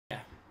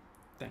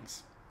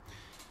Thanks.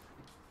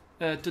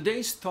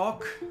 Today's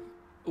talk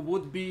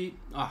would be,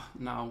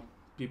 now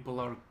people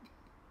are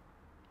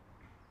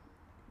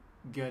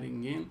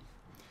getting in,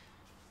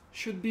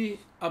 should be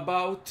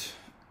about,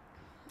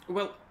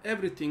 well,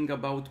 everything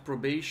about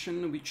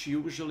probation, which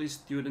usually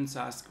students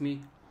ask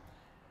me,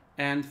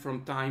 and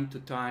from time to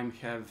time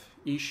have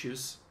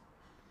issues.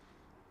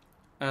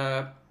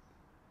 I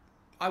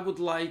would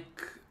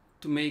like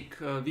to make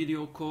a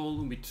video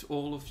call with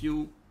all of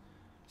you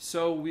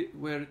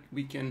where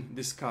we can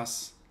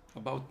discuss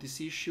about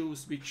these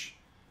issues, which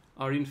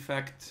are in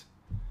fact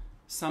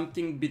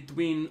something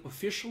between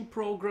official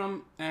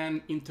program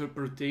and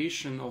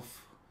interpretation of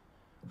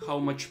how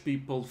much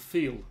people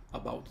feel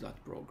about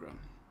that program.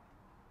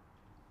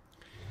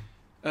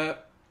 I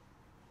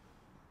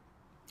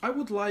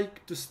would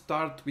like to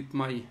start with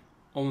my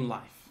own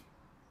life.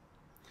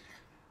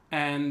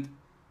 And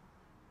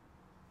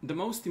the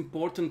most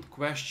important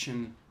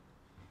question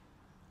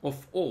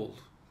of all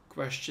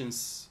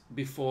questions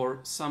before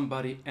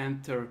somebody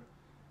enter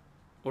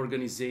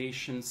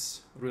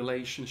organizations,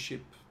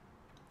 relationship,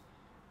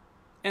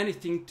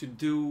 anything to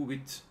do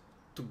with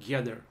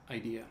together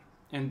idea,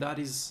 and that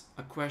is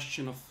a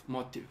question of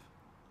motive.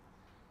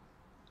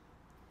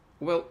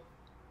 Well,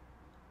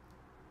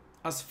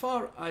 as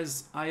far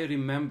as I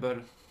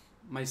remember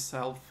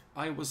myself,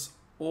 I was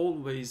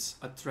always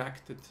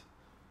attracted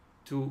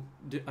to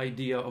the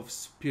idea of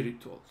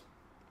spiritual.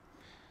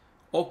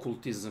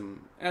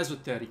 Occultism,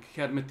 esoteric,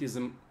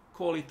 hermetism,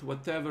 call it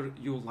whatever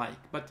you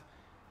like, but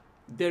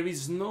there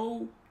is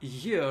no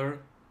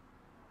year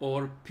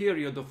or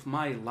period of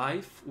my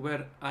life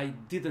where I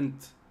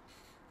didn't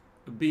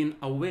been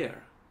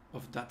aware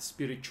of that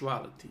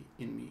spirituality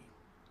in me.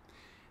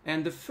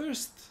 And the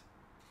first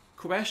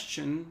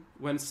question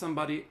when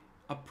somebody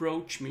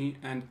approached me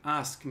and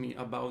asked me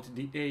about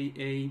the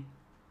AA,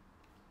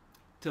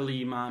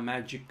 Telema,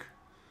 magic,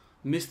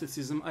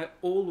 mysticism, I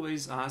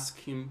always ask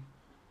him,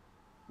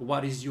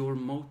 what is your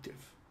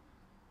motive?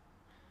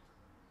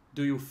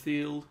 Do you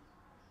feel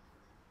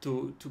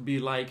to be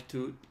like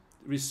to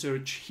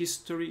research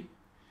history,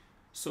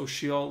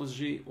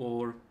 sociology,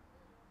 or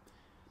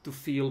to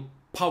feel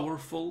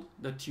powerful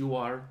that you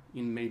are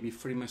in maybe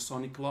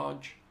Freemasonic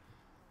lodge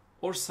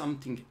or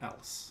something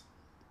else?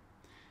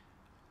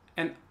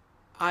 And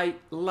I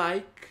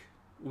like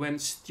when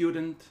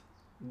students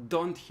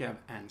don't have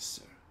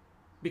answer,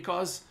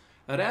 because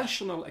a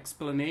rational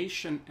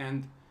explanation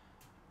and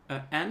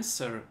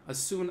answer as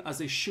soon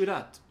as I shoot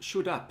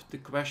up the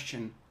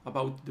question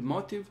about the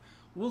motive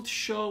will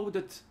show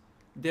that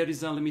there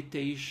is a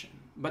limitation.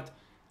 But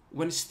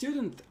when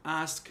students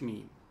ask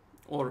me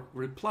or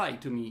reply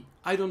to me,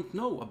 I don't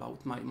know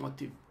about my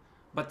motive,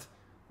 but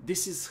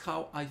this is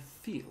how I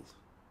feel,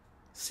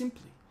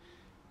 simply,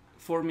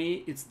 for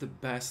me it's the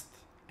best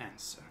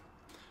answer.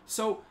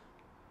 So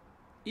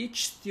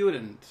each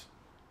student,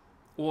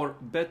 or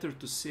better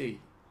to say,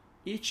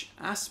 each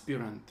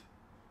aspirant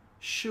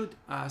should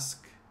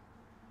ask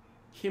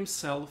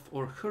himself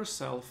or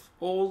herself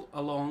all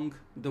along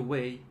the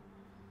way,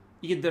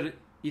 either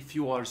if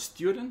you are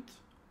student,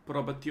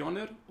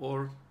 probationer,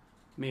 or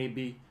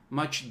maybe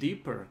much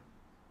deeper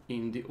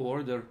in the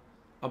order,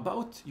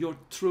 about your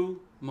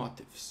true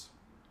motives.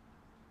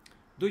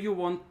 Do you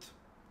want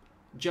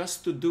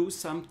just to do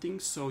something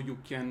so you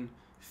can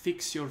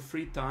fix your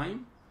free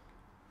time,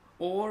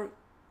 or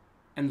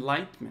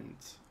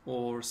enlightenment,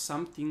 or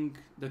something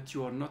that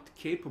you are not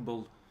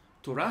capable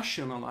to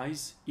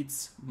rationalize?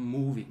 It's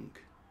moving.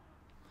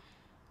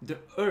 The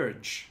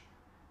urge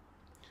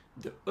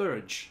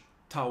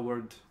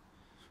toward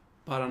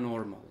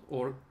paranormal,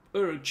 or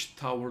urge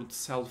toward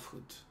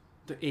selfhood,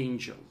 the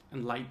angel,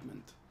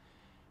 enlightenment,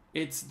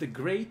 it's the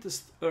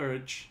greatest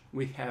urge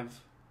we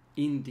have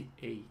in the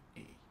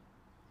AA.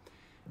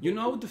 You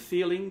know the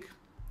feeling,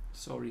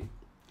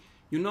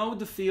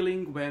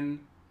 when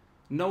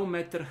no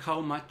matter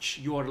how much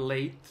you are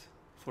late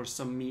for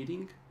some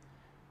meeting,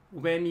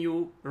 when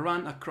you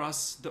run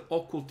across the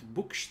occult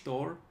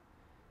bookstore,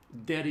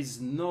 there is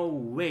no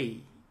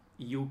way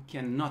you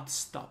cannot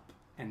stop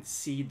and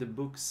see the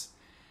books.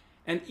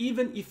 And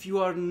even if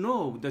you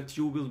know that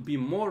you will be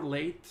more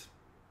late,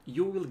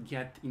 you will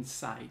get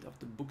inside of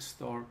the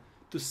bookstore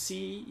to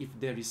see if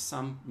there is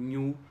some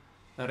new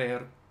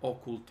rare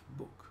occult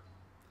book.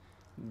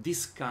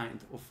 This kind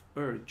of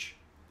urge,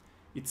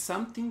 it's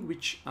something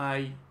which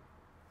I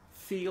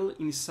feel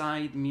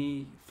inside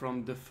me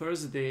from the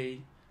first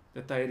day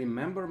that I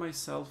remember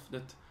myself,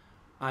 that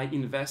I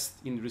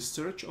invest in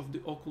research of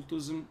the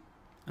occultism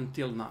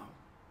until now.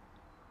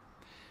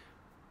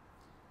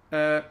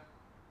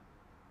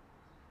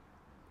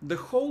 The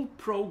whole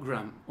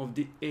program of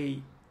the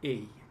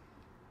AA,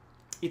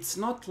 it's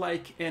not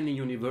like any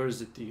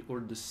university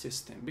or the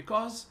system,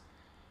 because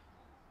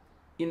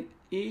in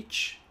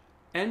each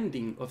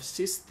ending of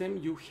system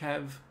you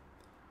have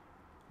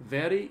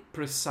very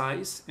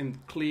precise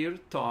and clear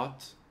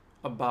thought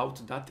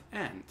about that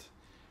end.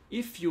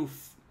 If you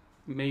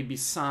maybe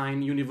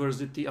sign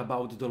university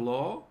about the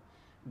law,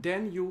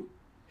 then you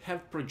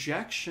have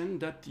projection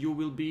that you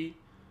will be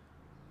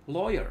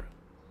lawyer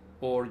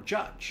or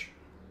judge,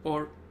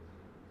 or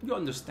you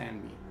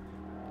understand me.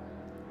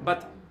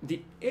 But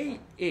the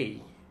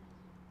AA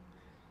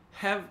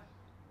have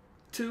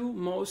two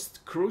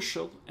most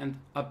crucial and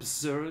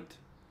absurd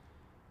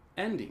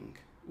ending,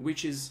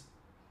 which is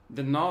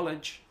the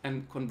knowledge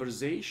and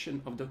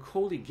conversation of the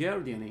holy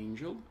guardian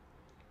angel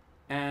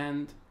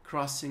and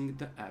crossing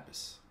the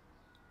abyss.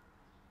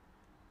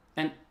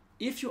 And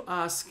if you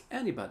ask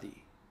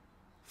anybody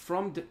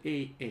from the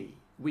AA,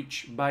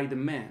 which by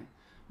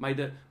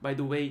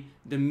the way,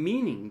 the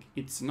meaning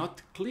it's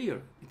not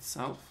clear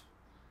itself,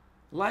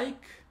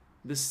 like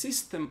the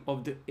system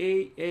of the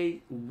AA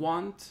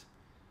want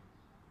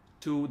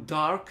to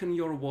darken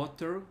your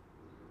water,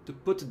 to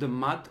put the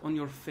mud on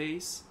your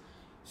face,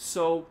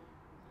 so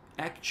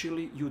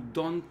actually you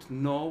don't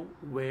know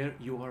where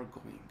you are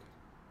going.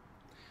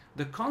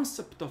 The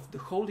concept of the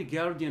holy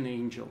guardian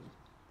angel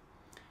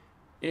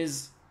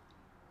is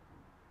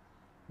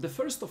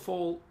first of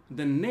all,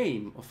 the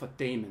name of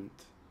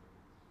attainment.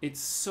 It's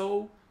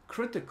so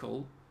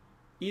critical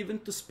even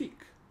to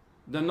speak,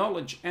 the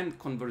knowledge and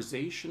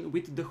conversation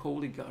with the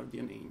holy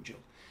guardian angel.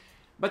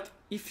 But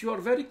if you are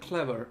very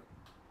clever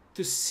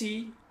to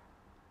see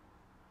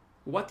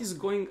what is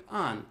going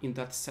on in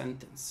that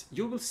sentence,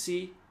 you will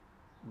see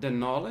the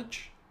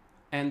knowledge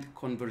and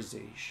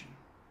conversation.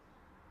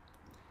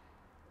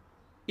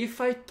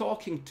 If I'm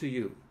talking to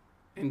you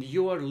and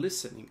you are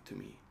listening to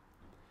me,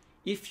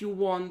 if you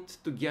want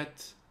to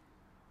get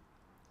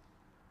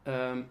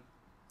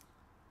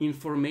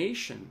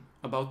information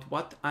about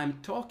what I'm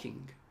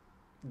talking,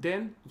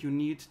 then you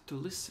need to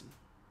listen.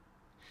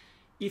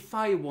 If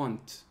I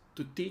want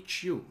to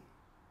teach you,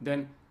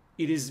 then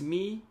it is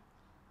me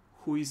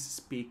who is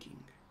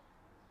speaking.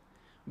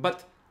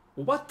 But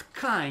what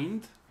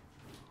kind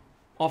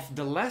of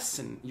the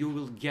lesson you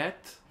will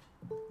get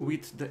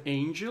with the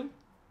angel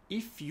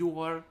if you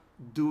are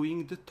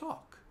doing the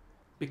talk?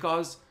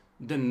 Because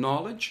the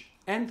knowledge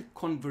and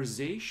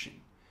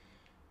conversation.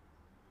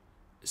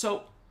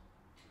 So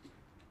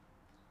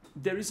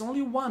there is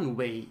only one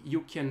way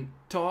you can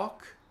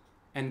talk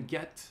and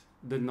get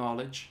the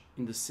knowledge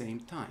in the same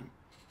time: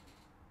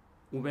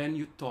 when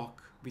you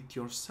talk with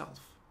yourself.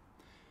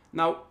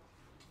 Now,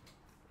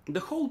 the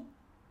whole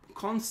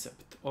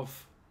concept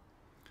of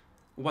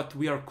what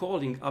we are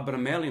calling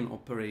Abramelin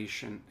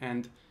operation,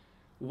 and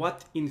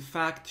what in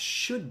fact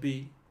should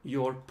be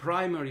your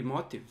primary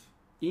motive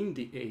in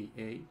the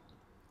AA,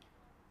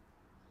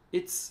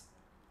 it's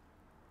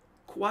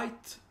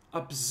quite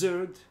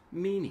absurd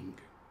meaning,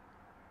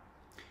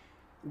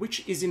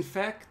 which is in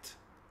fact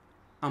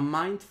a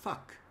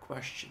mindfuck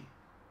question.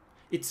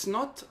 It's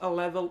not a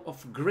level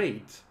of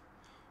grade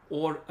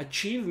or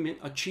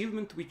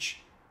achievement which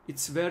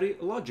it's very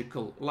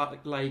logical,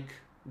 like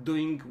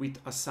doing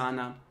with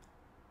asana,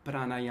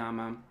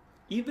 pranayama.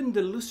 Even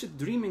the lucid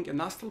dreaming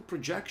and astral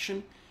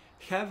projection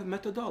have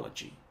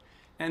methodology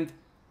and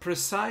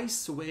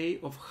precise way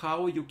of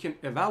how you can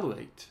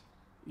evaluate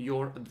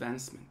your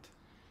advancement.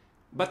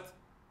 But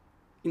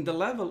in the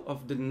level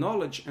of the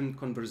knowledge and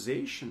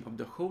conversation of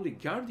the holy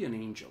guardian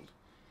angel,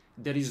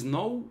 there is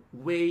no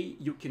way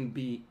you can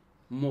be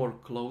more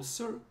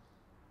closer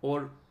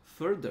or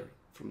further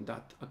from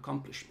that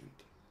accomplishment.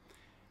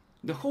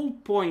 The whole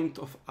point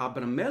of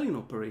Abramelin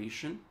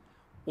operation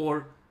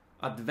or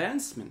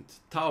advancement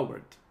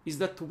toward is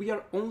that we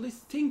are only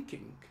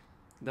thinking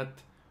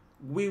that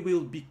we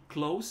will be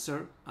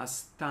closer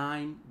as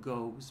time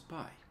goes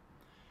by.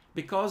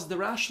 Because the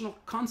rational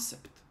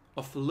concept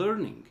of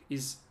learning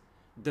is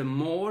the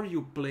more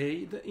you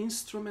play the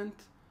instrument,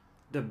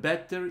 the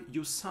better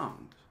you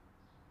sound,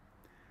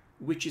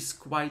 which is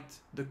quite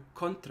the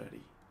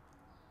contrary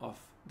of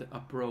the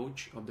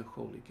approach of the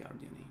holy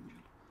guardian angel.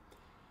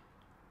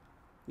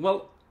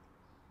 Well,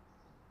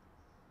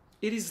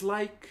 it is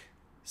like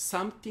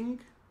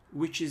something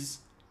which is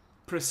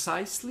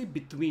precisely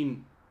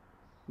between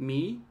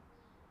me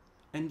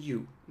and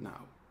you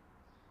now.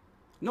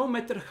 No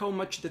matter how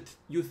much that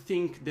you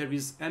think there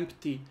is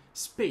empty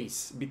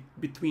space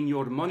between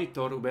your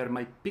monitor where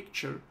my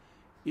picture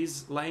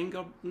is lying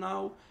up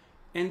now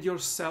and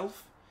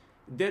yourself,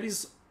 there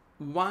is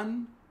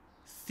one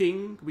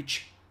thing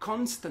which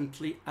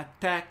constantly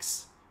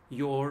attacks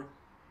your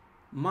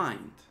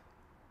mind,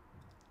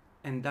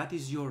 and that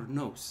is your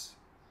nose.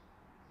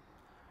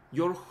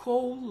 Your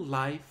whole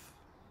life,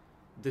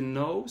 the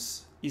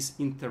nose is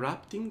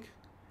interrupting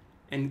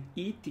and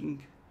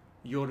eating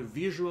your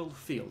visual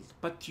field,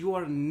 but you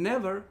are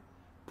never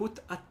put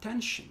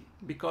attention,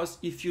 because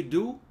if you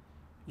do,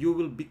 you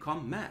will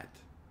become mad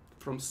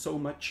from so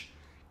much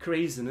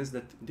craziness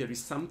that there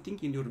is something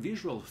in your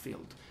visual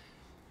field.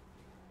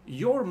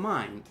 Your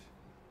mind,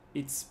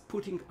 it's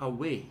putting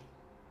away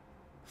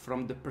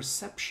from the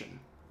perception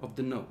of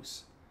the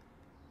nose,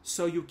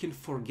 so you can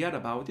forget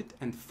about it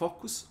and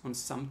focus on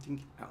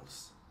something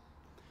else.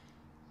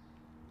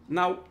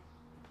 Now,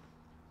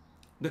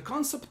 the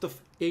concept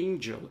of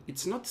angel,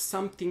 it's not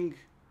something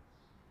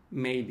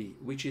maybe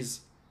which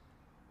is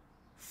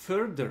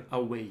further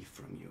away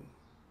from you.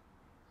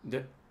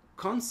 The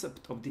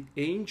concept of the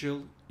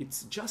angel,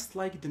 it's just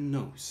like the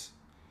nose.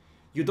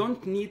 You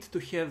don't need to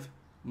have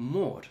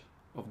more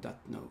of that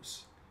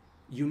nose.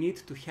 You need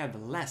to have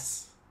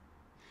less.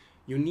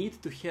 You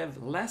need to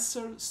have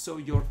lesser so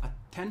your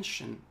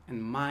attention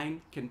and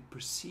mind can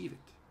perceive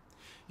it.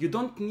 You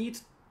don't need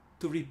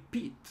to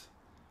repeat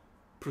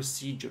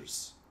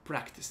procedures,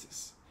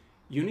 practices.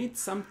 You need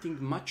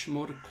something much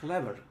more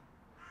clever,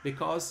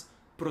 because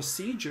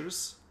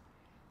procedures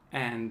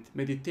and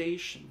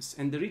meditations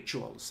and the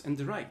rituals and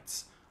the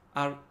rites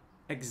are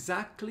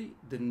exactly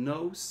the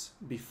nose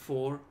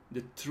before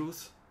the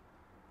truth,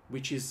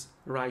 which is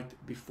right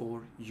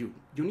before you.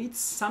 You need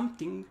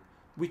something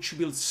which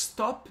will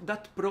stop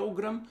that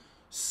program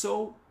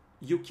so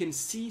you can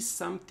see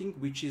something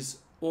which is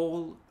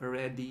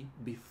already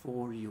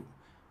before you,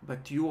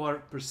 but you are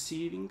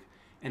perceiving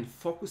and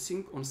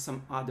focusing on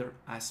some other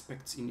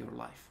aspects in your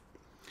life.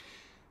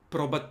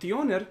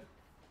 Probationer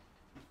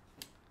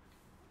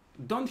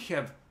don't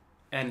have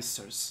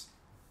answers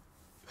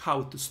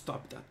how to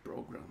stop that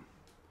program.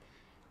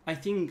 I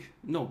think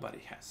nobody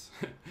has.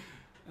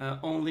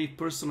 Only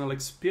personal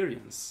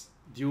experience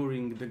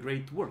during the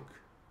great work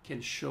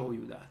can show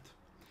you that.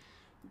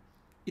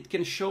 It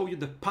can show you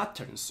the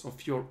patterns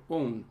of your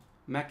own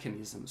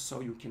mechanism so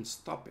you can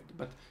stop it,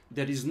 but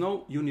there is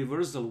no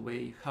universal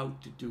way how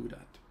to do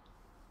that.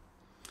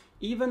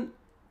 Even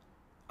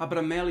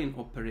Abramelin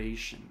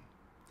operation,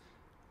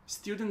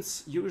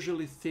 students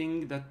usually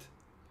think that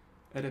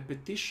a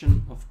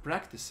repetition of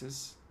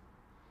practices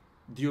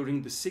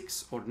during the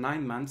 6 or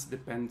 9 months,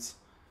 depends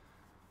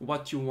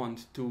what you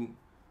want to,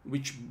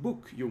 which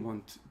book you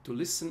want to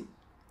listen.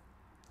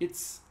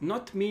 It's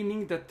not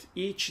meaning that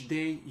each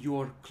day you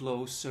are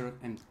closer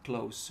and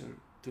closer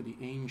to the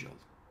angel.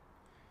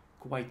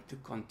 Quite the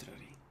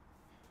contrary.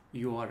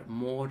 You are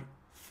more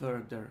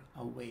further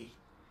away.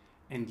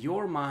 And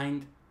your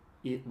mind,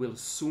 it will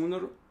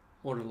sooner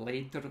or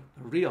later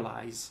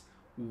realize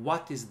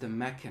what is the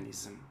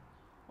mechanism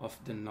of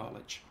the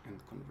knowledge and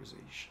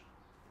conversation.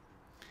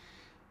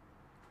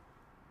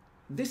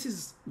 This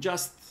is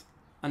just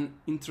an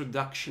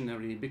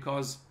introductory,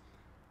 because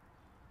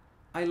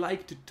I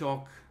like to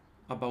talk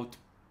about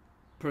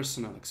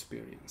personal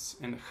experience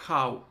and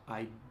how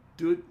I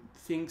do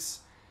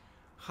things,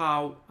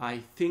 how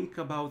I think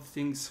about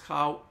things,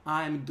 how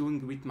I'm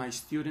doing with my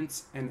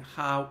students, and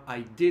how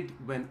I did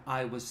when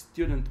I was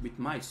student with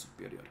my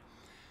superior.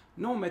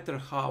 No matter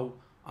how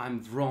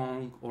I'm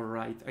wrong or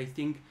right, I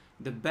think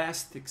the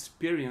best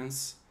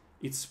experience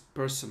is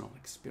personal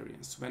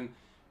experience, when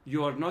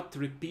you are not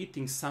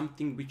repeating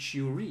something which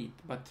you read,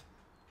 but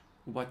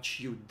what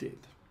you did.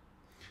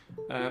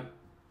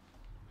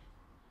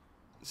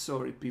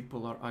 Sorry,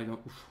 people are, I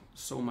don't,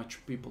 so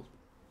much people.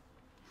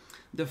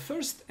 The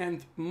first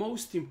and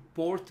most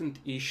important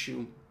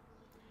issue,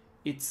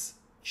 it's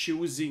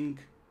choosing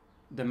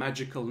the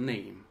magical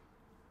name,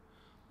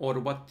 or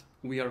what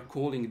we are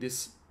calling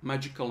this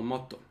magical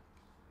motto.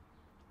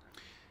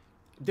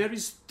 There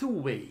is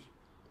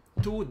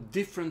two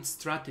different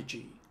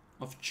strategies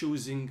of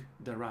choosing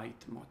the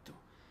right motto.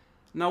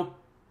 Now,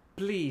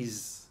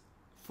 please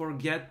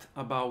forget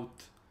about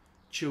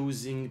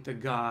choosing the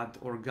god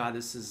or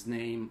goddess's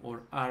name,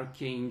 or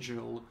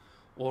archangel,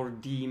 or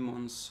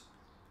demons.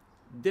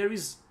 There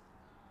is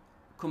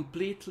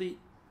completely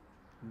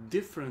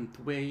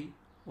different way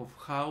of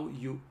how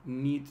you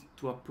need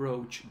to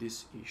approach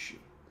this issue.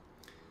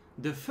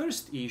 The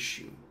first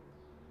issue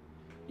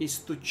is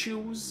to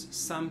choose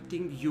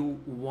something you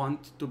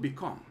want to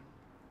become.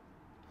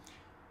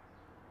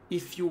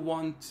 If you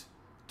want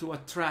to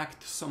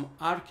attract some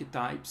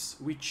archetypes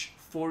which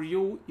for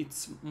you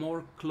it's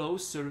more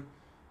closer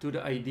to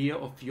the idea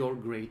of your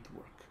great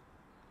work.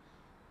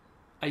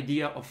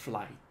 Idea of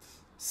light,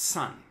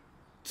 sun,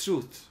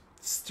 truth,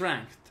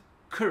 strength,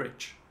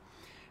 courage.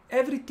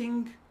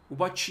 Everything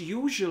what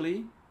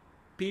usually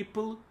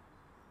people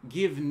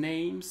give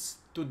names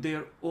to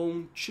their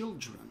own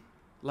children,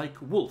 like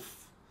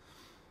wolf,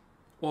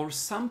 or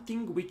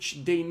something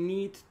which they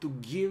need to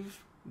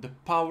give the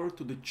power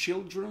to the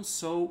children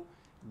so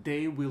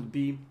they will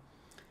be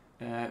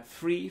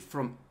free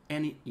from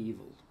any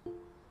evil.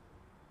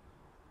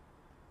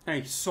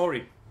 Hey,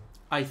 sorry,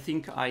 I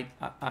think I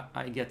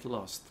get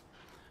lost.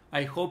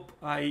 I hope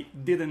I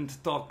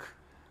didn't talk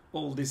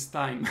all this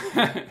time.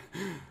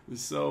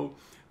 So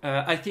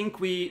I think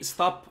we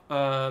stop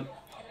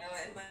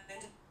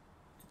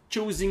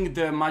choosing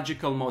the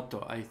magical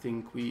motto. I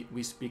think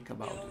we speak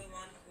about it.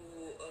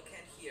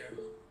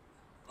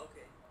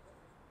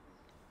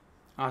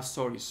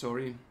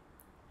 Sorry.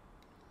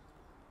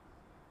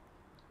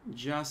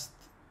 Just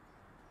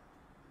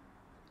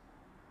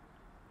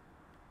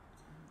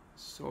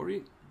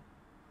sorry.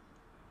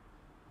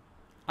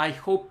 I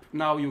hope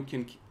now you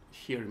can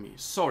hear me.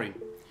 Sorry.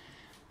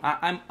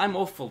 I'm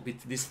awful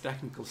with this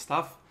technical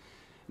stuff.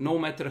 No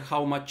matter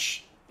how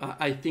much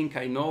I think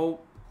I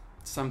know,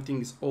 something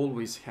is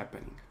always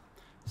happening.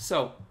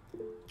 So,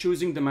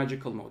 choosing the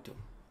magical motto.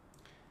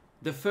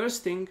 The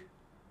first thing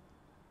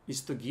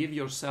is to give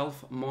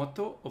yourself a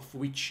motto of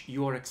which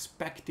you are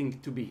expecting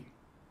to be.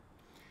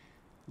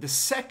 The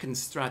second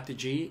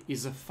strategy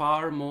is a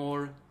far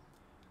more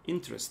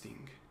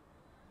interesting.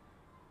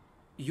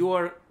 You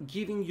are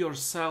giving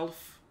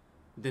yourself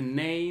the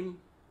name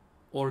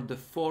or the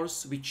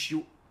force which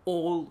you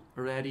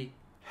already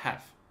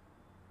have.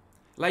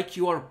 Like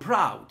you are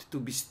proud to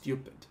be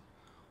stupid,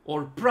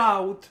 or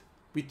proud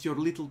with your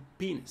little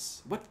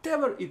penis.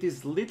 Whatever it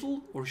is,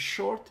 little or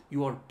short,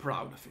 you are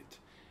proud of it.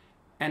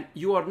 And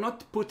you are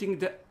not putting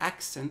the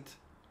accent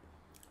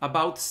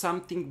about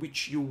something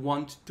which you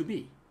want to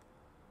be.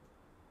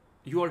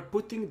 You are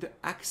putting the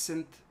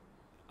accent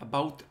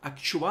about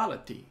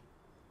actuality,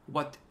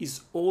 what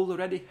is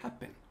already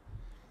happened,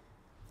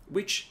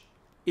 which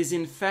is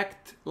in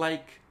fact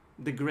like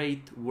the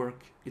great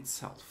work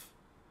itself.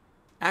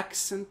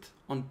 Accent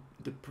on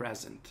the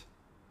present,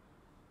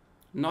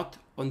 not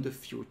on the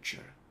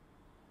future,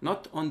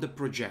 not on the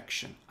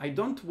projection. I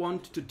don't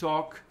want to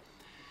talk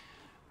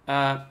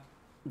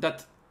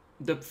that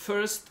the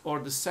first or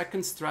the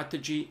second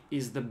strategy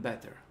is the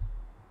better.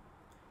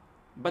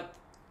 But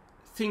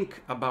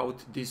think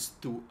about these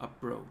two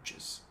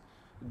approaches.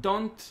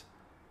 Don't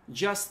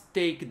just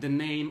take the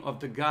name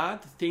of the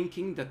God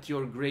thinking that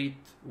your great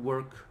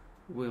work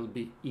will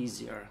be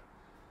easier.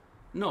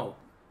 No,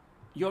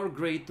 your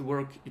great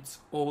work is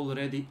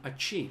already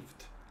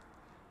achieved,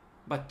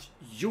 but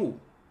you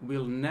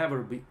will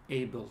never be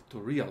able to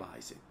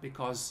realize it,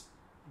 because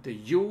the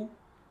you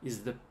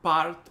is the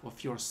part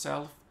of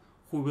yourself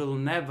who will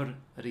never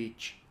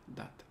reach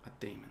that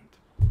attainment.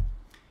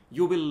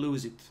 You will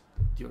lose it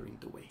during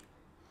the way.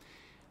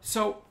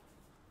 So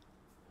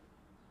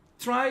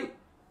try,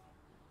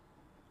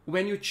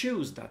 when you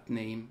choose that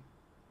name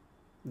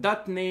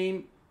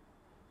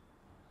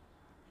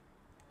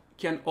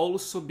can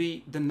also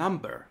be the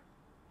number,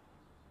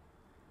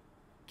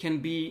 can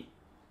be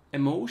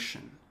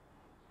emotion,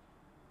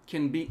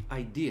 can be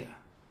idea,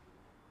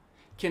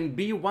 can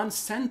be one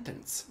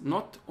sentence,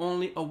 not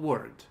only a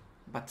word,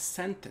 but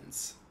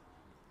sentence.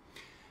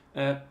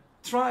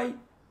 Try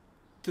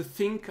to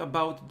think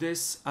about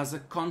this as a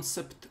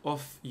concept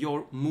of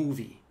your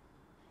movie.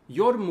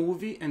 Your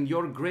movie and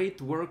your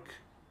great work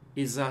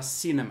is a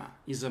cinema,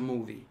 is a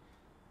movie.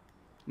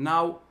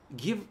 Now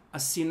give a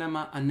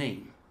cinema a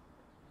name.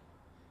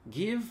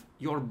 Give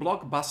your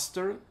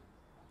blockbuster,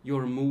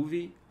 your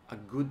movie, a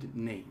good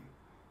name.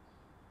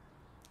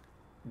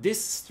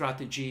 This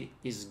strategy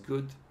is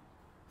good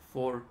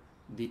for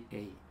the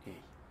AA.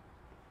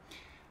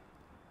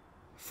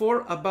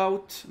 For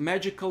about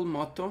magical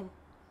motto,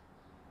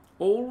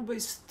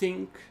 always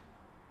think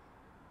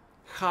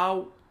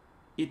how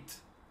it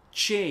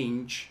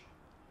changed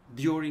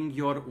during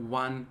your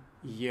 1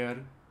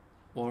 year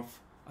of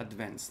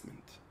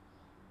advancement.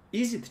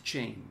 Is it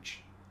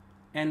change?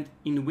 And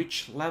in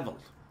which level?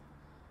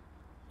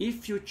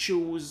 If you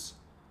choose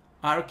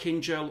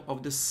Archangel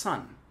of the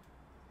Sun,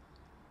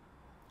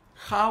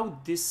 how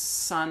this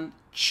sun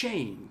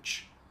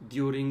change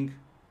during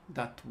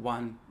that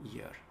 1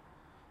 year?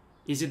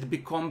 Is it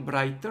become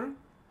brighter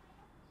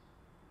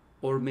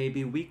or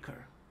maybe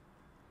weaker?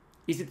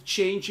 Is it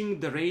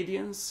changing the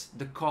radiance,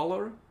 the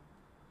color,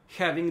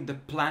 having the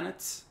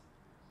planets,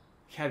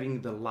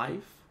 having the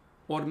life,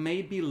 or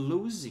maybe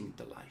losing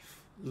the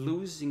life,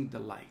 losing the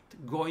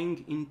light,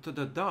 going into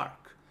the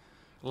dark,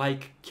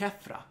 like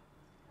Kefra,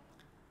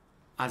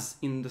 as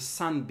in the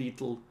sun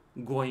beetle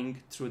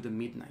going through the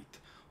midnight?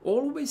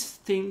 Always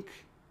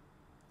think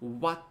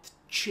what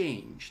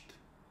changed,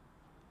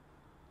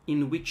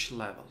 in which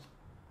level.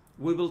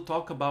 We will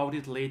talk about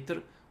it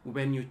later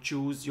when you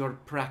choose your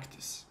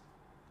practice.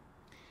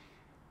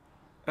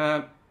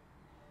 Try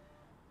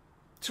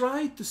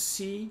to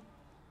see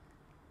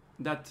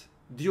that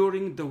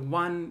during the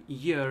 1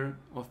 year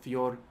of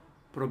your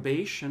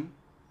probation,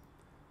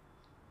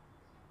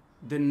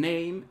 the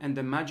name and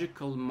the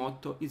magical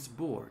motto is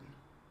born,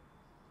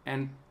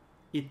 and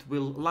it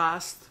will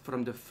last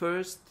from the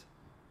first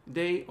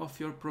day of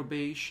your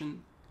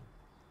probation,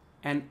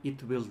 and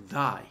it will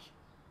die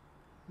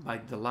by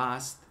the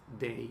last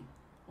day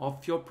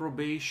of your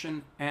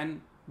probation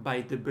and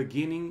by the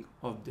beginning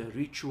of the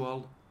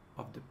ritual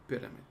of the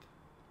pyramid.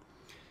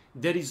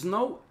 There is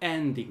no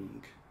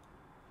ending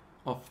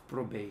of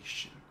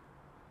probation.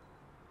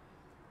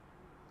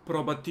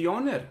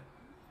 Probationer,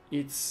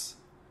 it's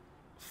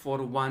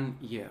for 1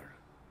 year.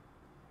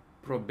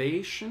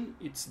 Probation,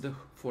 it's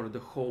for the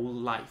whole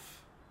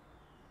life.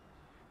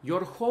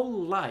 Your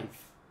whole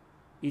life,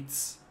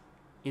 it's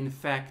in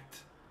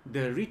fact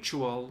the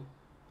ritual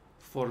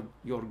for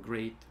your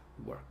great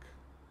work.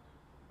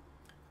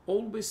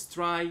 Always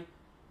try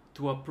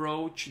to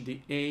approach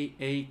the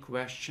AA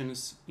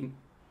questions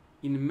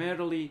in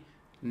merely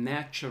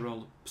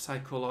natural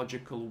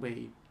psychological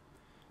way.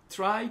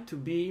 Try to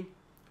be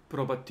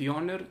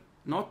probationer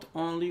not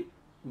only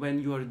when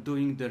you are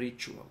doing the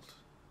ritual,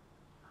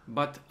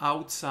 but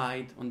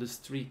outside on the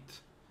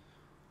street,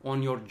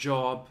 on your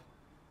job,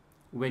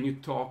 when you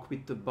talk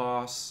with the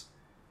boss,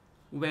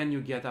 when you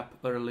get up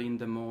early in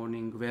the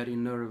morning, very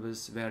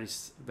nervous,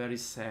 very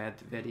sad,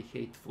 very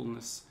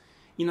hatefulness,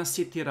 in a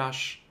city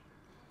rush.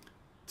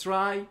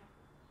 Try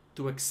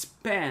to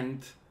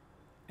expand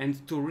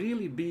and to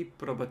really be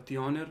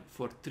probationer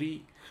for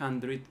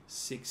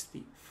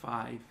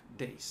 365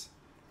 days.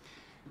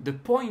 The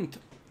point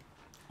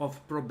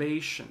of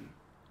probation,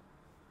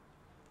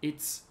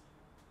 it's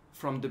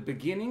from the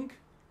beginning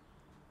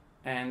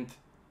and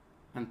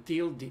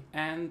until the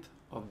end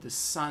of the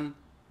sun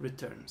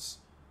returns.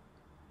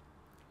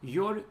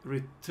 You're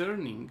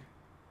returning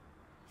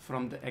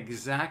from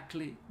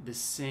exactly the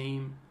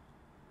same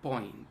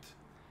point,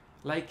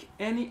 like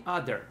any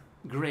other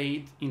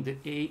grade in the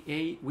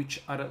AA,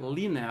 which are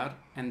linear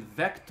and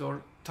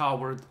vector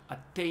toward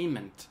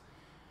attainment.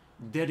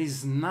 There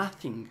is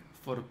nothing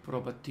for a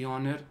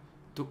probationer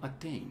to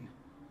attain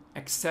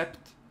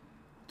except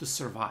to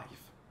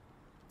survive,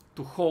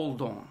 to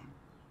hold on.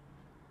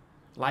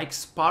 Like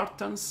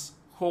Spartans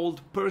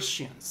hold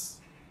Persians,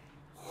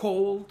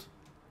 hold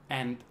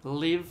and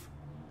live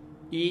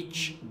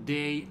each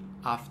day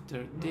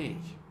after day.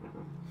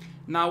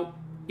 Now,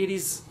 it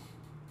is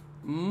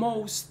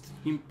most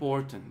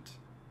important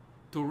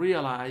to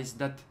realize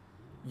that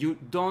you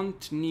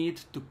don't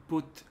need to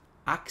put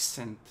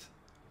accent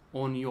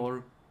on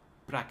your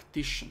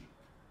practitioner.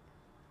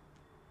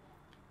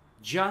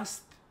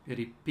 Just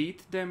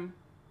repeat them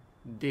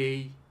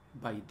day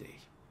by day.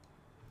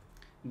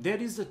 There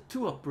is a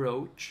two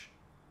approach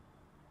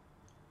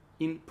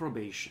in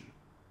probation.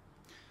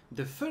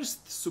 The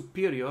first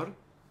superior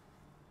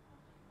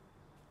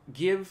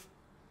give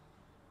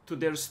to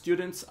their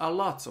students a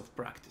lot of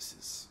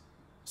practices.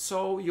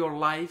 So your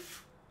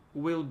life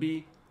will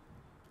be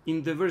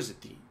in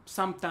diversity.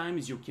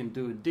 Sometimes you can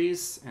do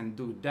this and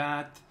do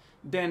that.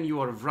 Then you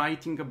are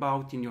writing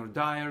about in your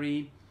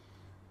diary.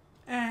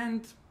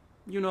 And,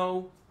 you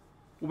know,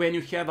 when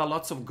you have a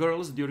lots of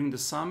girls during the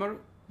summer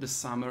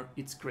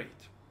it's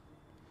great.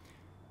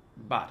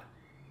 But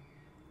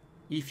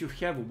if you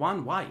have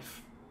one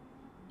wife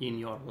in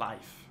your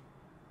life,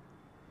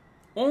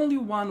 only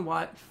one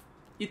wife,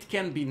 it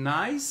can be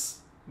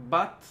nice,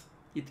 but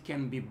it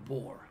can be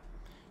bore.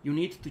 You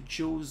need to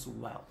choose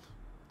well.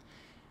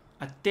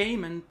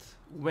 Attainment,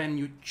 when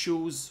you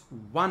choose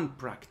one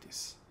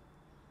practice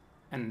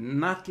and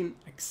nothing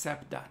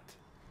except that,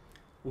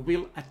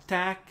 will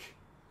attack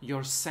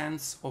your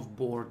sense of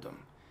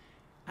boredom,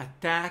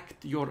 attack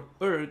your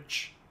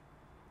urge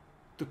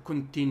to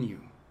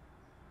continue.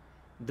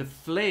 The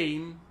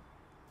flame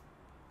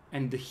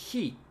and the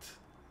heat,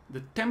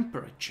 the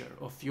temperature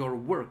of your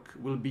work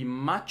will be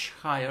much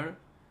higher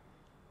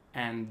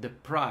and the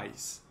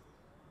price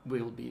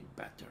will be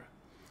better.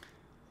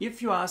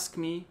 If you ask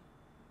me,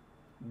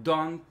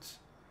 don't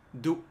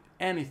do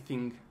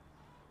anything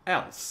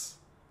else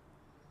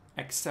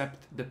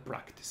except the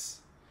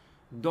practice.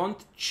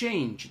 Don't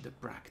change the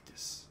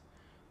practice.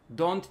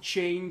 Don't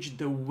change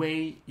the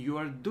way you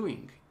are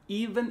doing,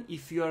 even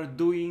if you are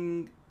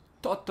doing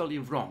totally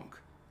wrong.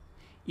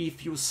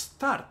 If you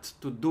start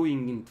to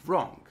doing it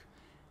wrong,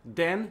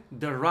 then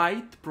the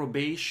right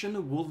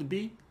probation would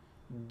be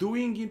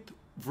doing it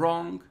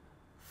wrong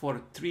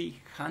for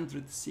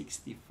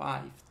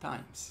 365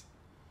 times.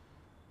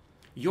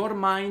 Your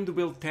mind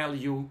will tell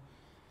you,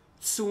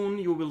 soon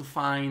you will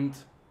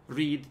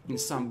read in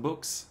some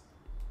books,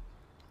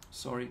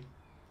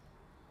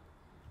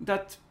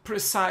 that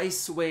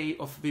precise way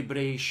of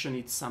vibration,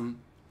 it's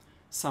some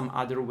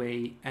other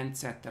way,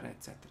 etc.,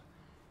 etc.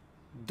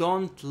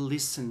 Don't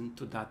listen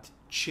to that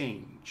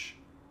change.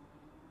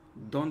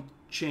 Don't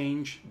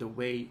change the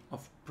way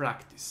of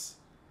practice.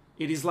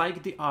 It is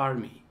like the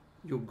army.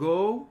 You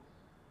go,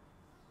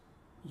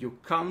 you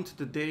count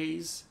the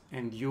days,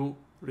 and you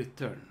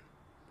return.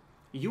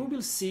 You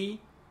will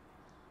see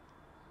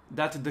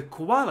that the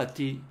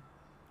quality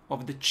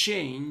of the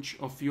change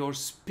of your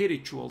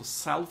spiritual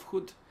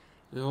selfhood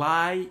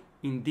lie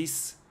in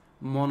this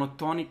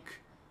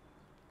monotonic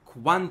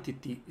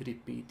quantity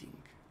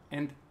repeating,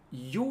 and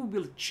you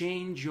will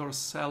change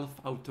yourself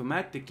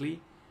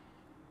automatically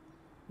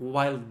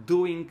while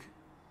doing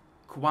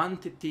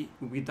quantity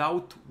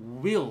without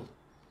will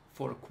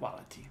for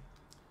quality,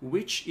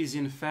 which is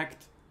in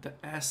fact the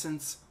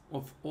essence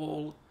of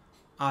all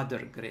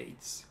other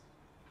grades.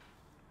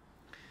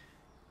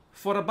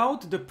 For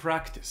about the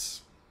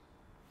practice,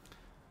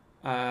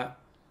 there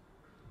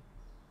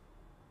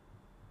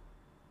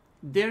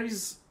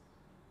is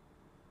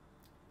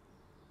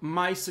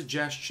my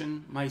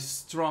suggestion, my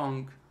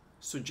strong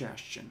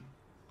suggestion.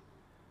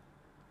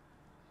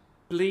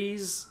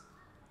 Please,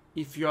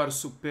 if you are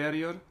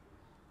superior,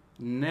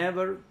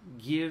 never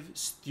give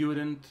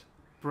student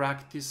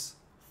practice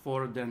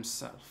for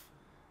themselves.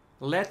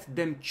 Let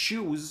them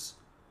choose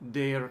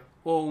their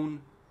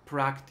own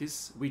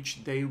practice,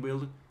 which they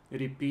will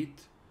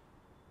repeat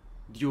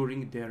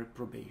during their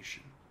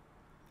probation.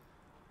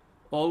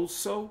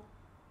 Also,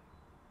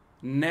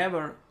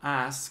 never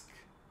ask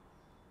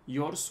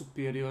your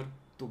superior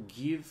to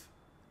give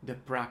the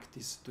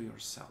practice to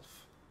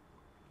yourself.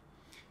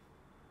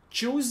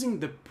 Choosing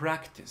the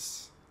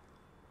practice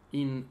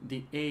in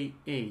the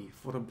AA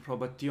for a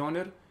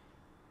probationer,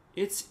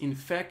 it's in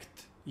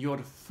fact your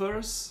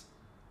first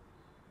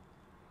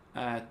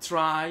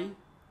try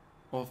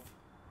of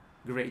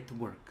great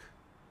work.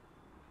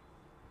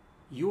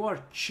 you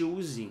are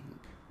choosing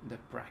the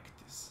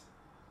practice.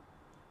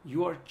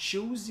 You are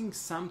choosing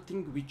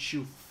something which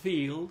you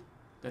feel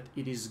that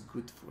it is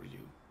good for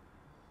you.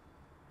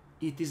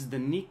 It is the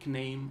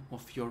nickname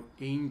of your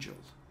angel.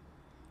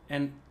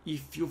 And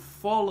if you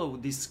follow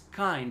this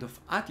kind of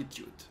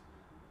attitude,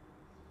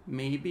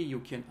 maybe you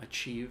can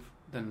achieve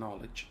the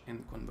knowledge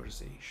and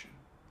conversation.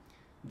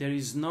 There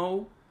is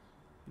no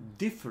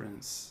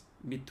difference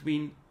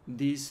between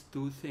these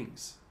two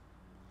things.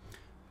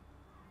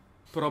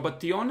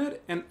 Probationer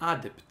and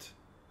adept,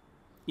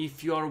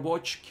 if you are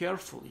watched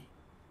carefully,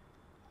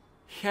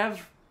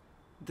 have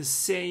the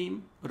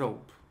same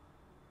robe,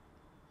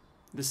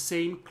 the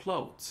same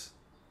clothes.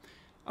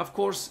 Of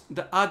course,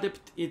 the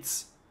adept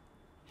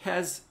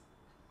has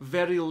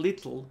very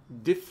little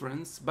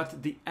difference,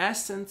 but the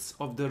essence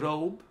of the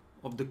robe,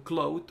 of the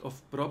cloth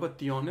of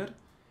probationer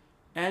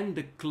and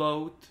the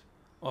cloth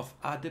of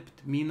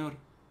adept minor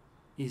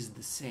is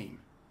the same.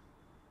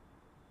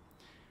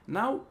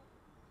 Now,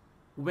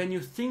 when you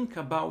think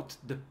about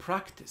the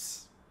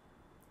practice,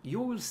 you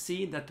will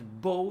see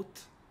that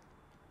both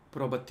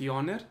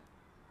probationer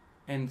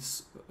and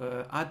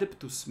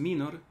adeptus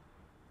minor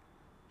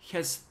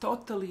has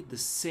totally the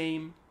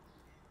same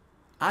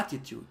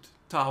attitude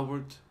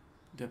toward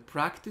the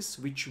practice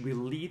which will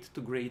lead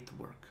to great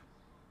work.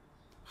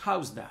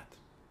 How's that?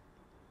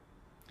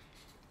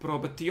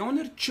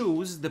 Probationer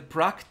chooses the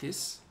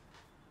practice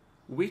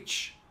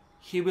which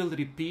he will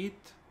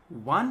repeat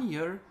 1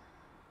 year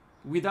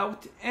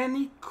without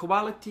any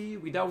quality,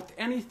 without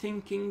any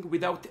thinking,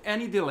 without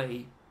any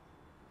delay.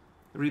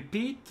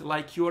 Repeat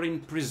like you are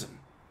in prison,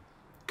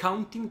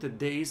 counting the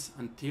days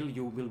until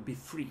you will be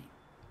free.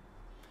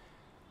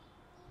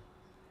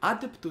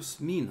 Adeptus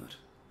minor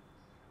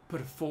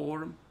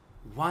perform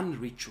one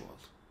ritual,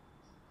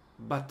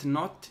 but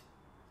not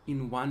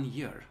in 1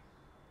 year,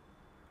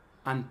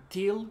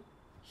 until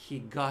he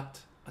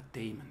got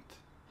attainment,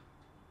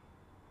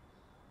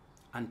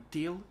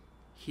 until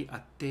he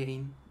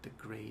attained the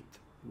great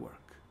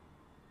work.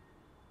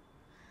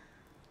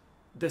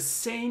 The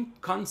same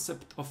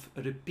concept of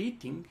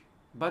repeating,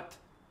 but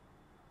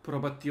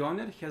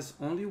probationer has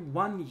only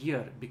 1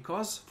 year,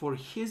 because for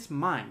his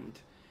mind,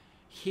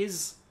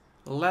 his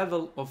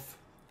level of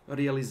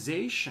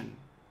realization,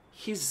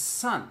 his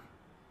sun,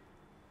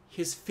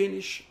 his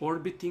finish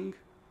orbiting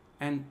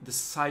and the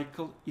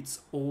cycle,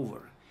 it's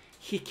over.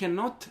 He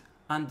cannot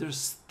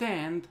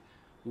understand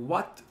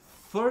what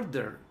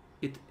further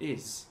it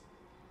is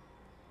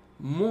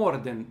more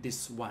than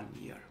this 1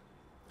 year.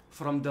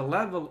 From the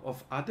level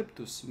of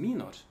adeptus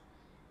minor,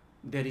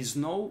 there is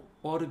no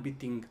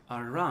orbiting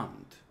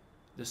around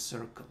the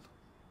circle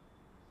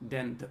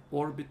than the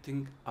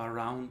orbiting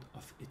around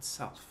of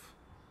itself.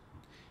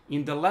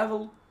 In the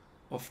level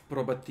of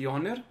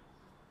probationer,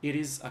 it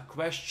is a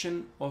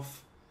question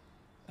of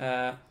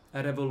a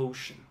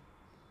revolution.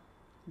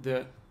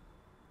 The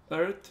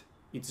earth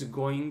is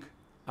going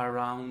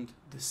around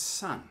the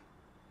sun.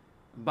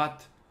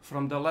 But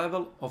from the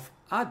level of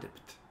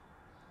adept,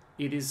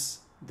 it is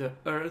the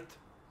earth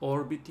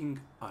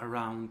orbiting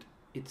around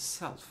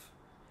itself,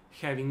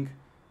 having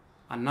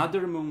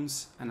another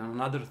moons and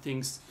another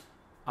things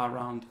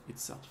around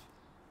itself.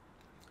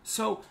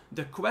 So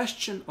the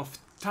question of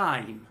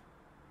time,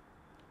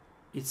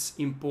 it's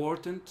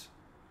important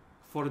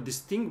for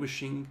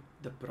distinguishing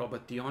the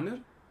probationer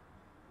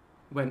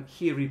when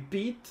he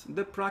repeats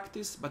the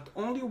practice, but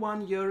only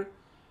 1 year,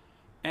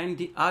 and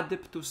the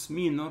adeptus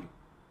minor,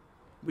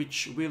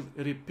 which will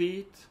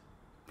repeat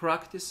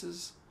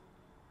practices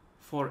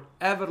for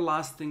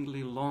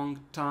everlastingly long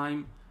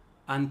time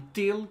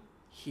until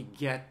he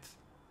gets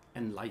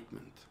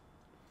enlightenment.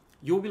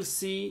 You will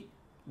see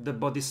the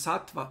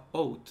Bodhisattva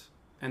oath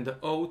and the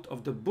oath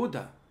of the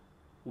Buddha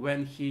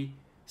when he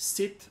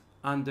sit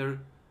under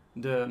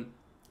the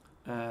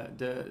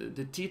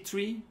tea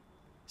tree,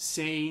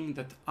 saying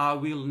that I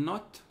will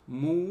not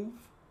move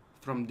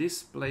from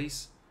this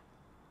place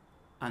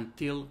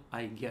until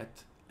I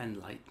get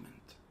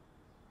enlightenment.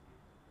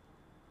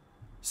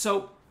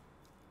 So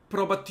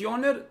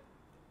probationer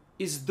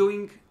is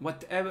doing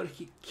whatever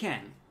he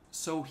can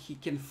so he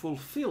can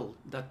fulfill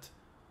that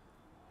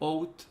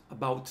oath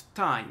about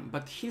time,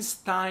 but his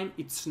time,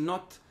 it's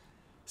not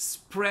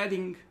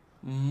spreading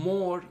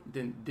more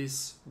than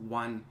this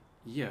 1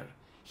 year.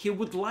 He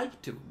would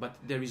like to, but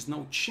there is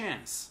no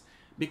chance,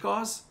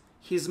 because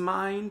his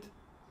mind,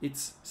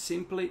 it's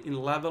simply in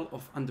level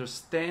of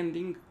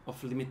understanding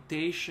of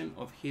limitation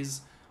of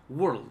his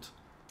world.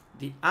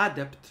 The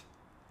adept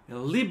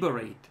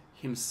liberate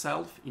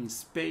himself in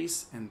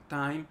space and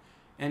time,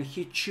 and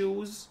he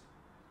choose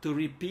to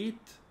repeat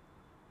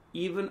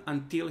even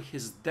until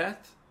his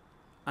death,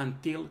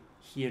 until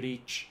he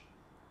reach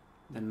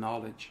the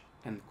knowledge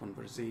and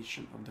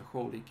conversation of the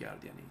Holy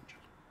Guardian Angel.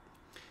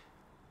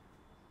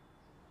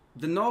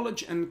 The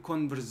knowledge and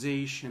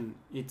conversation,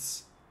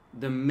 it's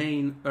the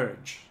main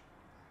urge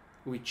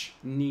which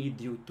need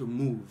you to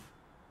move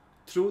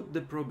through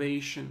the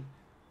probation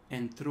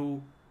and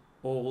through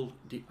all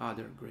the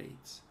other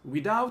grades.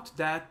 Without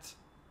that,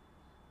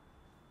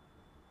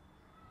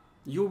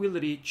 you will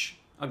reach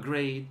a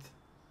grade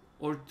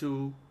or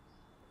 2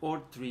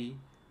 or 3,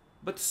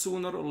 but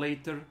sooner or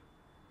later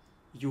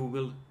you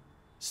will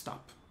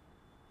stop.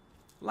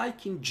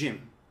 Like in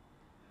gym,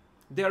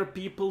 there are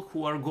people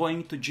who are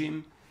going to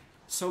gym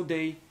so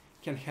they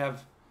can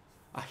have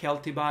a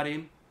healthy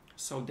body,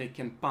 so they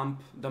can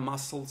pump the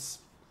muscles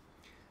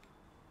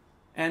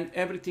and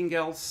everything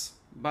else,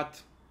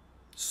 but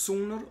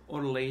sooner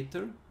or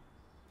later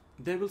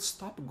they will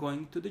stop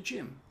going to the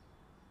gym.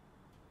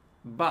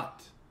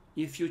 But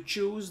if you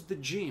choose the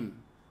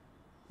gym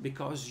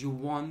because you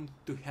want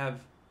to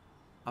have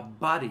a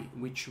body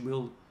which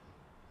will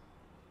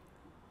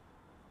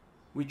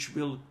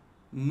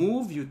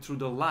move you through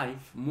the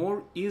life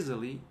more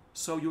easily,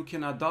 so you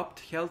can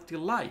adopt healthy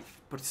life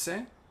per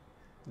se,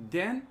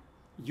 then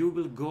you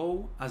will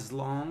go as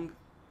long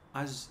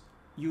as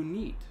you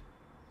need.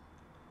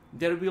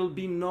 There will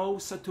be no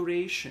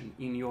saturation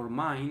in your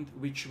mind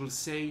which will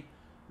say,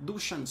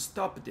 Dusan,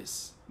 stop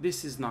this.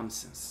 This is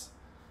nonsense.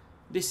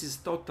 This is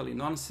totally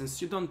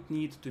nonsense. You don't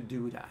need to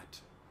do that.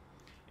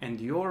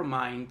 And your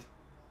mind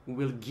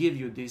will give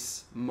you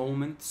this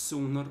moment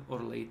sooner or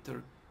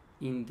later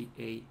in the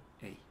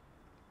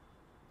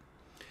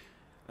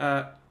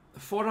AA.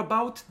 For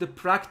about the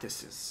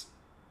practices,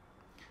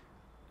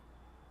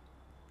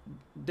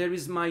 there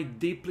is my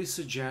deeply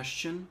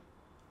suggestion.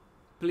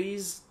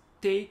 Please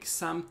take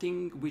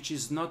something which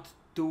is not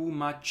too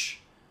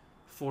much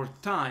for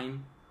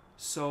time,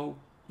 so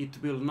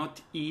it will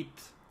not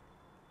eat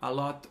a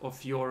lot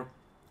of your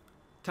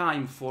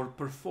time for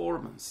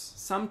performance.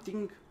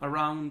 Something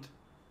around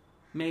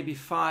maybe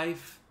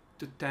 5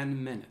 to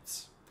 10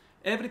 minutes.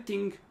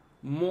 Everything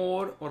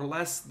more or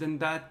less than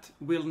that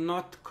will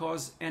not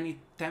cause any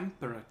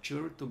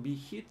temperature to be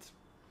hit.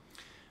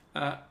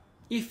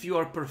 If you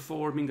are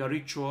performing a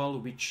ritual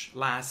which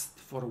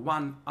lasts for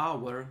 1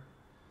 hour,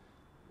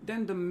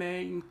 then the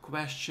main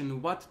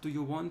question, what do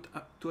you want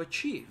to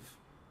achieve?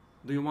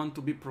 Do you want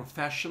to be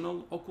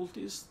professional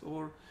occultist,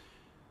 or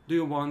do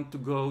you want to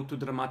go to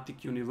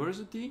dramatic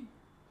university?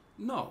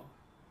 No.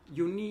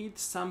 You need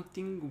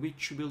something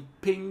which will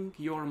ping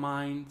your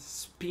mind,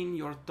 spin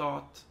your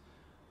thought,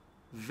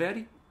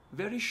 very,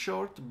 very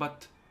short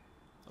but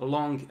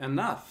long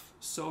enough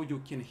so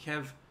you can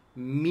have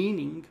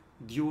meaning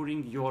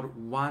during your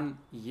 1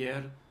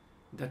 year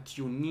that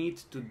you need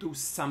to do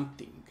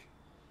something.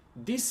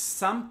 This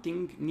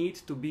something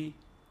needs to be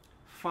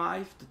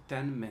 5 to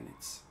 10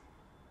 minutes.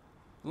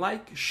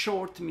 Like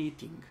short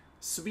meeting,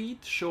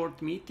 sweet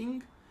short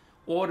meeting,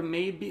 or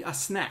maybe a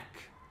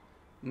snack.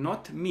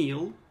 Not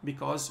meal,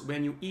 because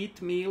when you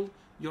eat meal,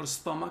 your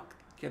stomach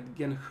can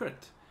get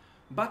hurt.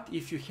 But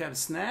if you have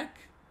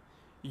snack,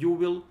 you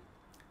will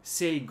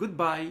say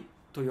goodbye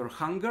to your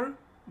hunger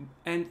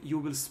and you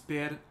will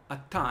spare a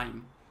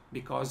time,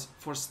 because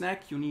for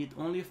snack you need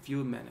only a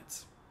few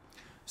minutes.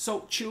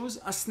 So choose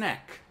a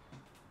snack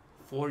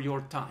for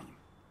your time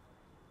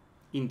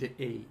in the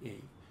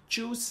AA.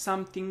 Choose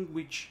something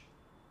which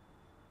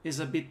is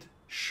a bit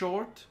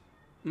short,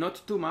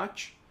 not too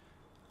much.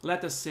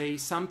 Let us say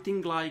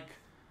something like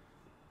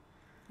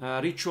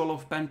Ritual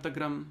of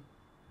Pentagram,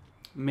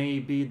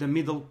 maybe the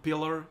Middle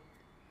Pillar,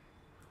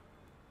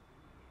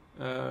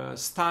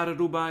 Star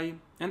Rubai,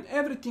 and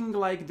everything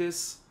like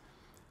this.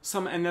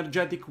 Some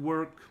energetic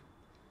work.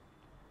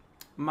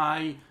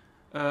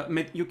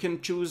 You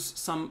can choose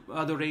some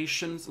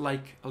adorations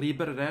like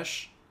Liber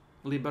Resh.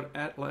 Liber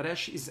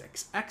Resh is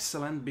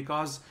excellent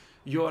because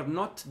you are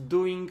not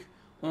doing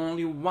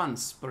only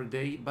once per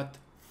day, but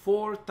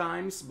 4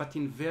 times, but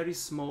in very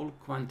small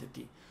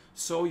quantity.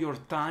 So your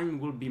time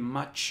will be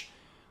much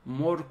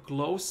more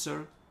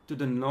closer to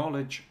the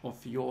knowledge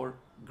of your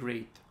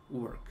great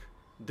work.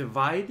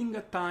 Dividing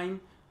a time,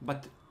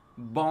 but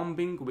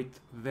bombing with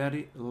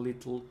very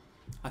little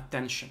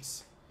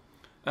attentions.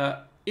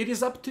 It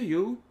is up to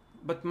you,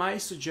 but my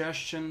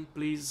suggestion,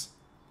 please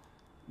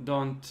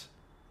don't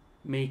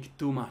make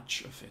too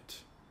much of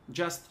it.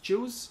 Just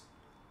choose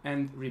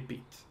and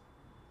repeat.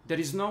 There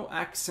is no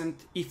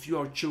accent if you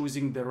are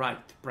choosing the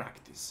right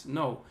practice.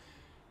 No,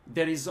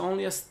 there is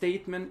only a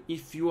statement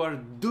if you are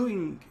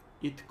doing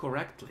it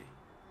correctly.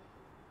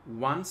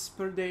 Once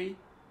per day,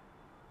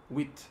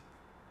 with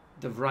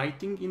the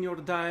writing in your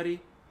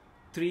diary,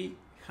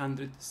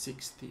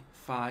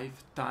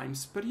 365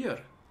 times per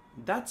year.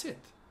 That's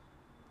it.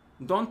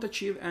 Don't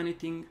achieve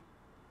anything.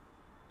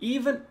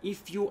 Even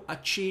if you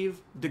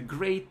achieve the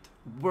great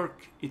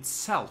work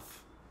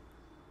itself,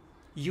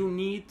 you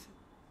need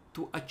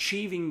to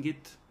achieving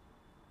it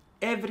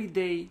every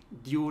day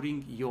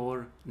during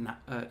your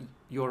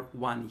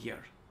 1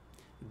 year.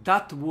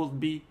 That would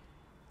be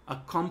a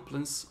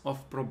accomplice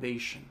of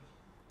probation.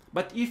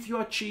 But if you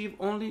achieve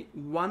only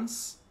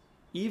once,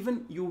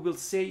 even you will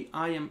say,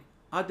 I am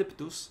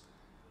adeptus,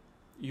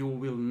 you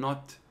will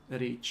not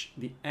reach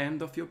the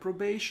end of your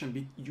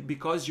probation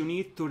because you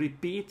need to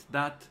repeat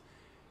that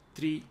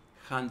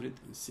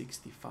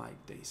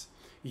 365 days.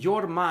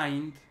 Your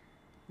mind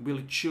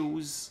will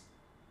choose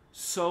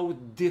so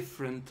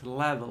different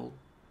level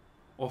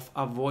of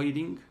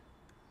avoiding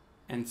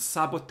and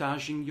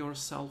sabotaging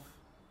yourself.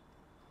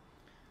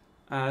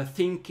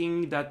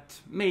 thinking that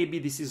maybe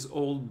this is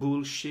all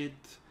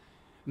bullshit.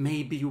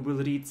 Maybe you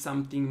will read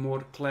something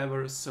more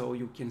clever so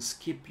you can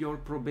skip your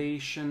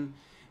probation.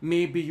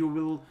 Maybe you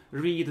will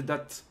read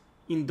that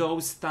in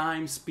those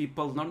times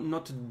people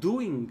not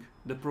doing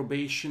the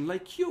probation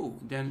like you.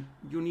 Then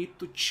you need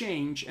to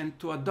change and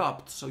to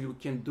adopt so you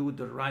can do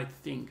the right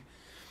thing.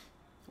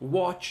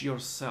 Watch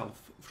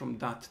yourself from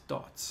that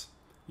thoughts.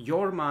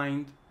 Your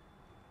mind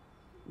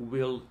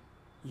will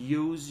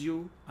use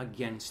you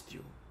against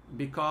you,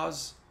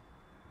 because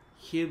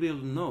he will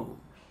know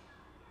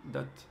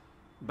that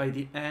by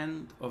the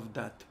end of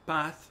that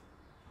path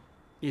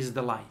is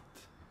the light.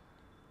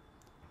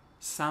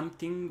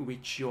 Something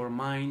which your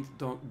mind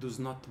does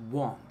not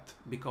want,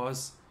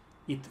 because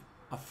it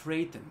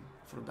afraid him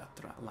for that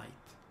light.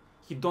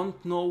 He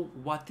don't know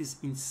what is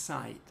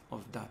inside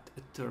of that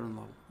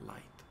eternal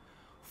light.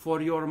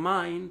 For your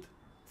mind,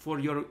 for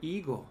your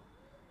ego,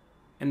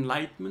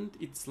 enlightenment,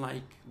 it's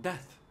like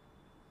death.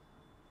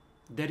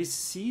 There is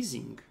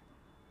ceasing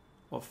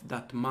of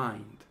that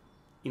mind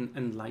in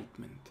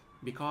enlightenment,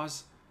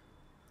 because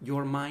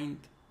your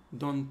mind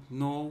don't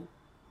know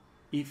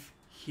if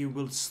he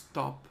will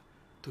stop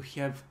to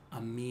have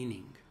a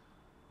meaning.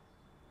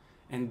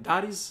 And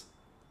that is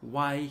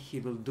why he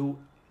will do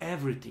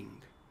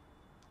everything,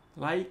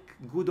 like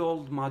good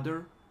old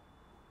mother,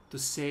 to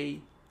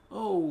say,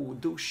 "Oh,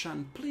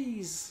 Dushan,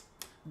 please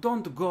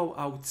don't go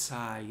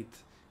outside.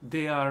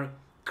 There are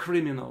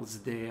criminals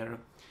there,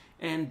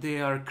 and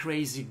there are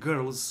crazy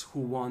girls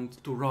who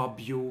want to rob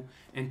you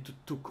and to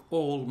take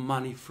all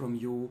money from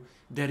you.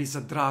 There is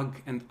a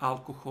drug and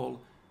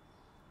alcohol.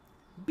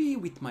 Be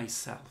with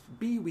myself,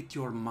 be with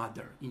your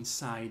mother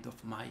inside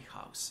of my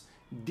house."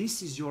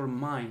 This is your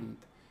mind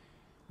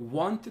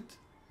wanted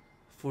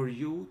for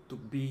you to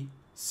be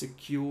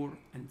secure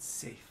and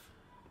safe.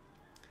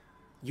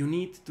 You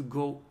need to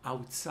go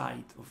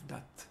outside of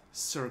that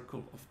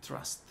circle of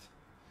trust,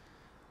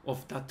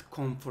 of that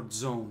comfort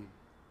zone.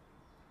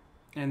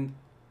 And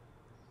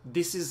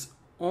this is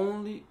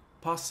only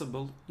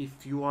possible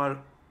if you are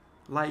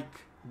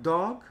like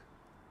dog,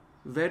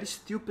 very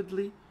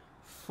stupidly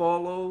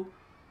follow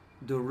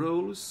the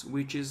rules,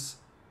 which is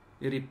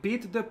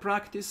repeat the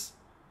practice,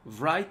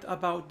 write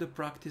about the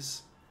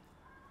practice,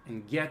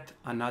 and get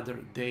another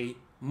day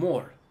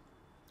more,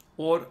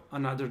 or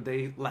another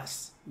day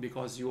less,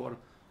 because you are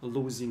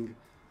losing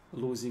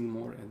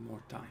more and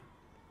more time.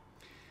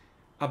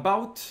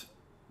 About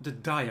the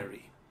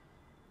diary,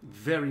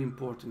 very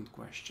important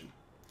question.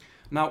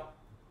 Now,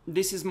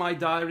 this is my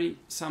diary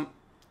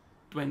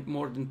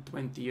more than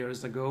 20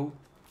 years ago.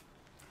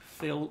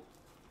 Phil,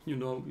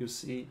 you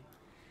see.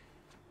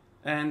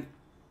 And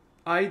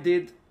I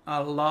did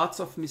a lots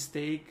of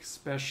mistakes,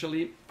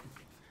 especially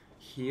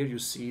here you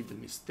see the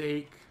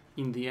mistake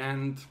in the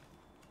end.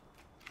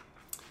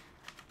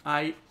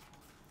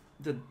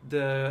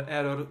 The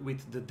error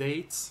with the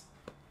dates,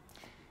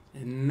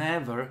 and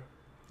never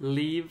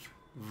leave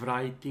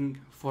writing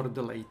for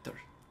the later.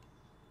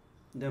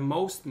 The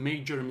most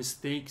major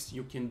mistakes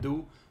you can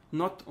do,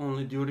 not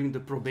only during the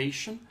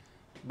probation,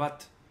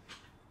 but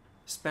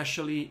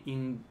especially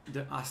in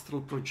the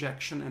astral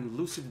projection and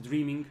lucid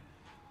dreaming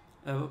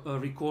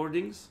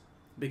recordings,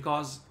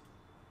 because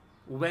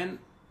when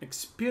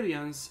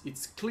experience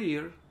is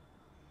clear,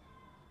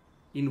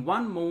 in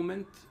one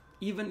moment,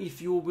 even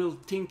if you will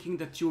thinking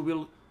that you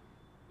will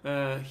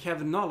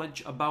have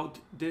knowledge about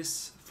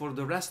this for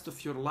the rest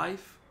of your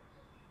life,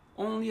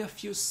 only a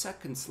few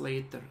seconds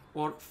later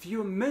or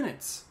few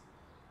minutes,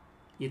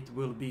 it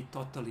will be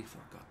totally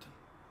forgotten.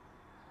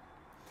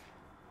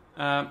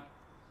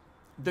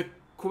 The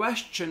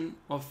question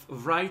of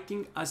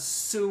writing as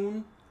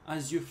soon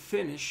as you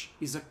finish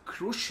is a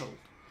crucial,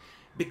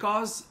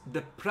 because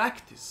the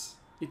practice,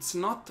 it's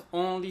not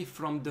only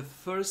from the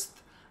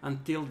first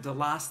until the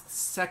last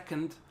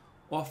second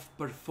of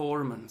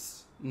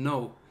performance.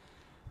 No,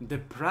 the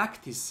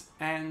practice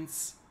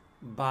ends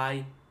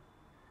by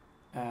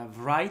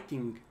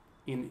writing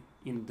in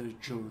the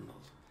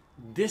journal.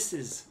 This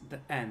is the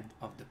end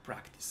of the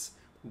practice,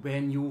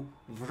 when you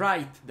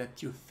write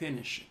that you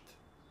finish it.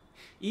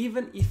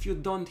 Even if you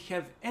don't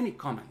have any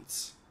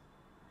comments.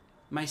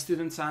 My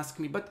students ask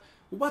me, but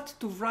what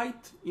to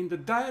write in the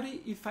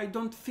diary if I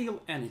don't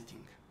feel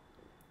anything?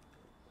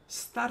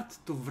 Start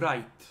to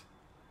write,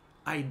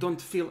 I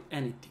don't feel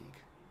anything.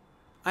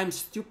 I'm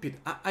stupid.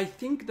 I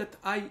think that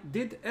I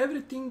did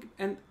everything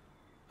and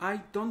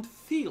I don't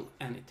feel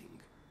anything.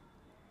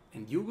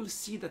 And you will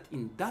see that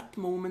in that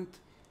moment,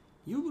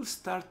 you will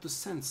start to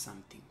sense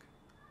something.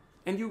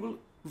 And you will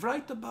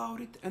write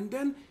about it, and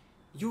then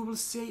you will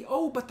say,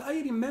 oh, but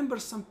I remember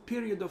some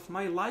period of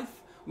my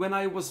life when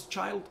I was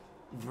child.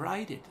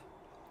 Write it.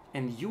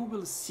 And you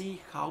will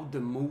see how the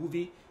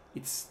movie,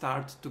 it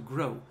starts to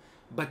grow.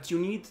 But you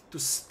need to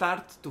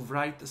start to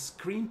write a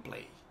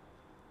screenplay.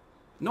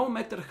 No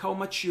matter how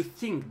much you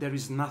think there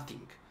is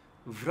nothing,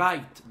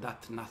 write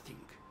that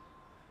nothing.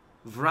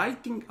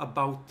 Writing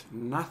about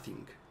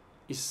nothing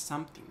is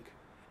something.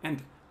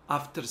 And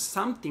after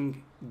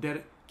something,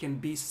 there can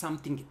be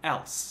something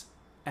else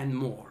and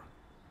more.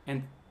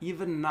 And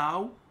even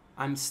now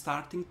I'm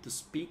starting to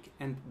speak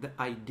and the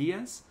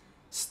ideas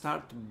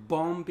start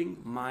bombing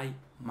my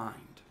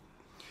mind.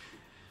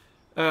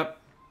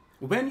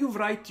 When you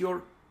write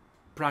your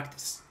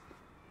practice,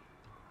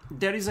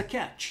 there is a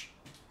catch.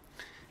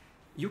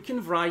 You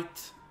can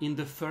write in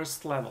the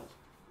first level,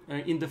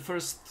 in the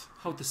first,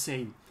 how to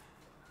say,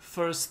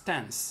 first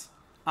tense,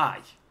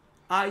 I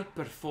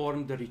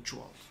perform the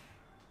ritual.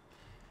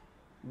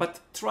 But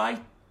try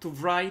to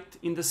write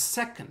in the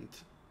second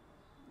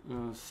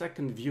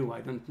view,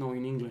 I don't know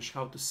in English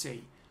how to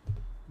say,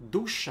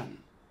 Dushan.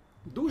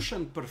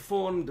 Dushan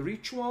performed the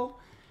ritual.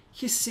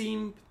 He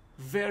seemed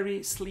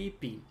very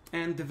sleepy,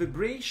 and the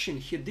vibration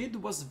he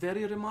did was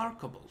very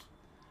remarkable.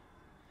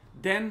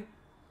 Then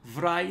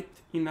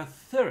write in a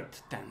third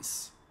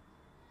tense,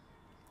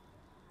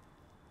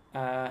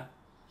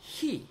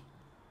 he.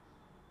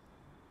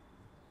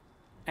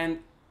 And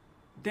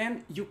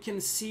then you can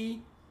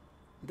see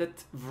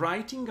that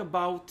writing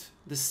about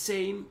the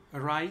same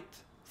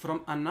rite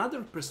from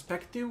another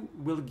perspective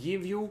will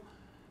give you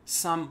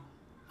some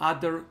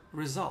other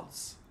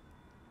results,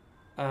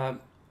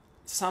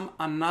 some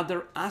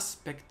another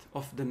aspect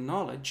of the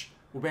knowledge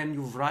when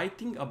you're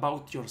writing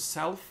about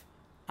yourself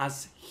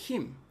as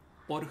him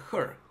or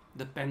her,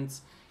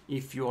 depends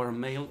if you are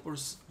male or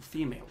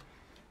female.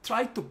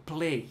 Try to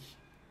play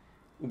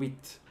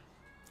with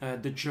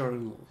the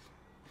journal.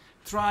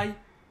 Try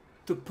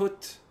to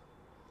put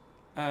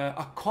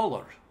a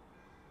color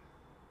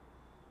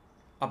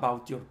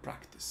about your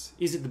practice.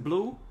 Is it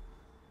blue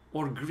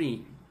or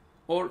green?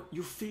 Or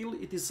you feel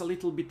it is a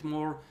little bit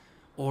more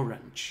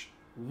orange.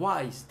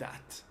 Why is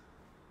that?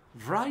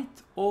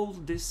 Write all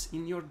this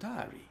in your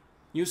diary.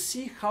 You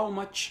see how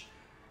much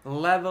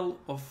level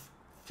of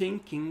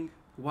thinking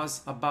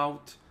was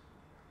about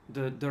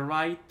the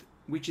rite,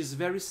 which is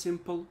very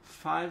simple,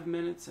 5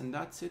 minutes and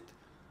that's it.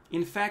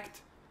 In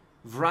fact,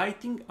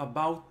 writing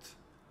about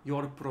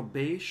your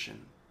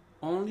probation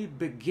only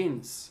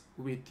begins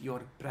with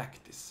your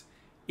practice.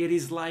 It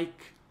is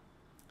like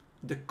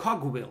the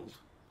cogwheel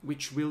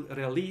which will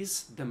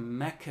release the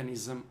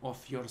mechanism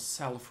of your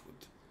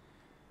selfhood.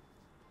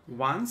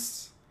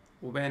 Once,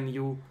 when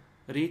you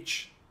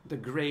reach the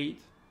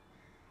grade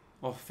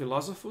of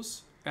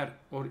Philosophus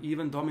or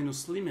even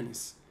Dominus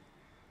Liminis,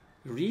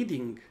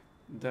 reading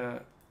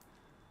the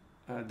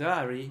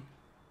diary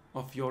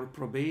of your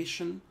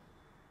probation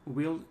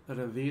will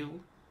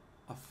reveal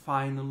a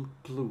final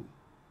clue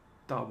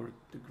toward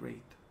the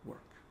great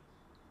work.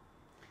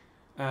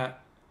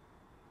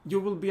 You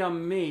will be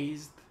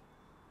amazed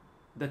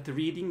that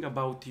reading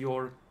about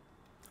your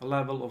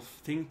level of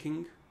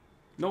thinking,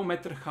 no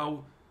matter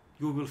how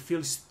you will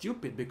feel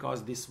stupid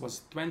because this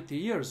was 20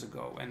 years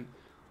ago and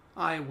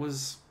I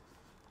was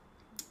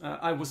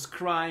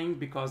crying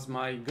because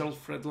my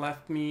girlfriend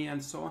left me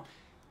and so on,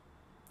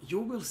 you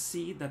will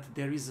see that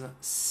there is a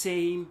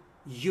same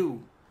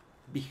you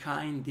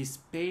behind these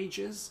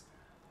pages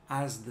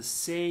as the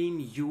same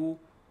you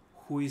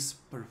who is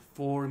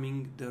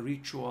performing the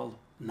ritual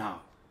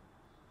now.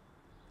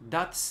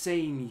 That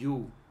same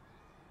you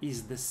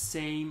is the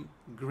same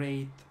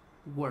great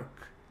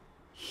work,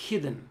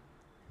 hidden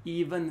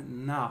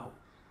even now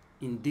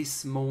in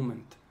this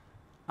moment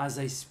as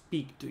I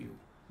speak to you,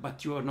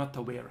 but you are not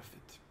aware of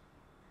it.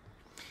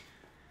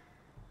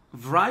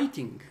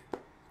 Writing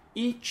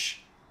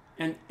each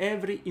and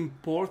every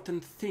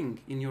important thing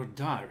in your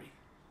diary,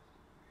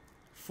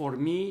 for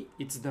me,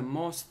 it's the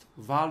most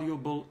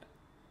valuable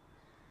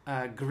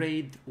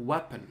great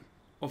weapon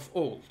of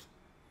all.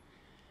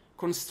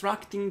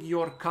 Constructing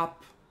your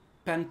cup,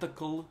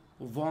 pentacle,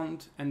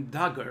 wand, and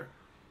dagger,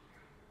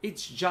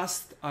 it's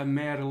just a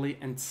merely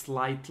and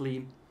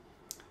slightly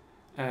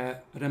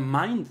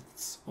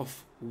reminds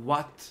of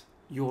what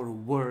your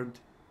word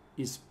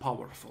is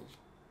powerful,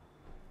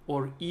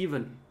 or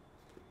even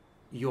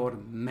your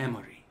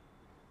memory.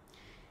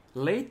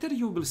 Later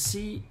you will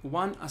see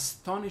one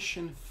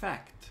astonishing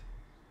fact,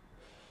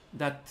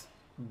 that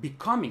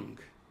becoming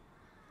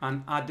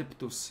an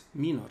adeptus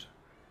minor,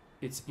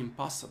 it's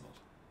impossible.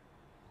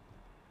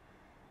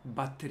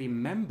 But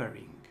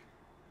remembering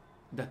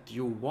that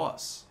you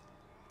was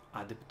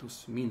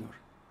adeptus minor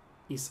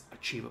is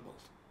achievable.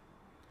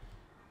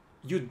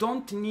 You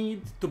don't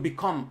need to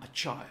become a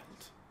child,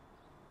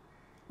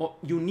 or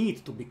you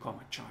need to become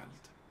a child.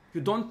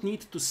 You don't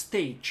need to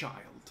stay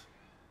child.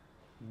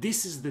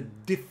 This is the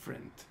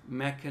different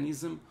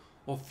mechanism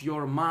of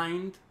your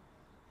mind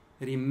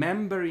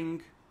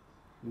remembering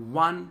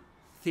one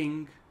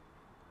thing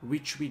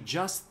which we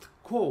just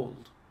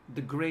called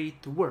the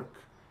great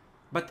work.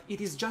 But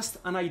it is just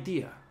an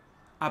idea,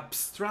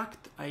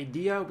 abstract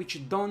idea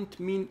which don't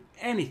mean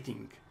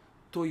anything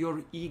to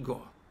your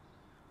ego.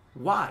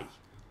 Why?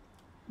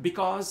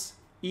 Because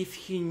if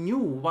he knew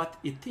what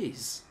it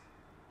is,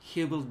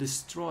 he will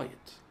destroy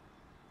it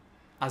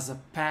as a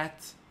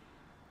path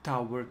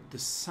toward the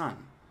sun,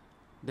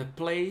 the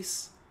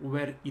place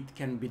where it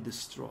can be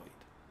destroyed.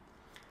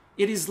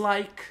 It is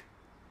like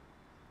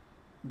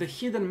the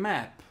hidden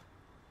map,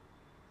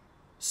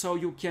 so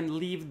you can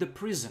leave the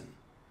prison.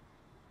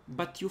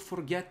 but you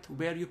forget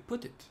where you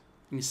put it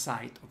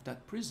inside of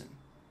that prison.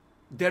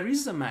 There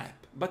is a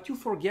map, but you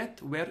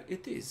forget where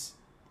it is.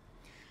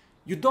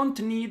 You don't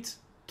need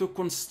to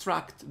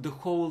construct the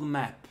whole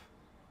map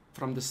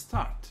from the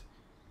start.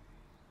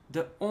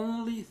 The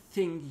only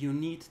thing you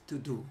need to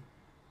do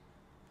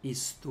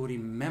is to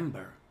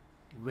remember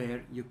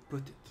where you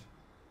put it.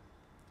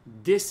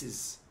 This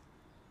is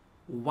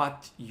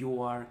what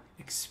you are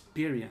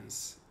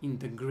experiencing in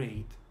the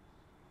grade,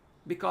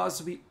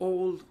 because we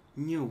all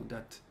knew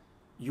that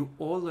you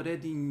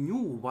already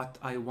knew what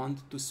I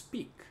want to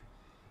speak.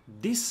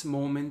 This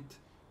moment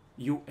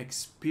you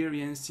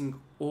experiencing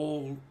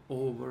all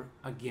over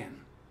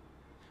again.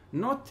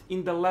 Not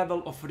in the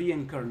level of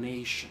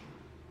reincarnation,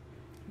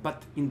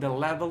 but in the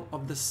level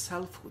of the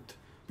selfhood,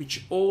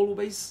 which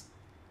always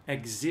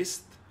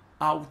exists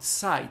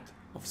outside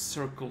of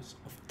circles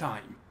of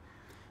time.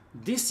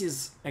 This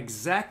is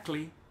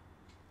exactly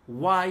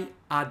why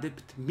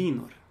adept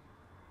minor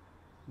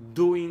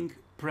doing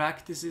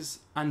practices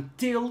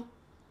until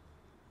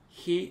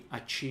he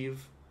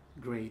achieve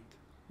great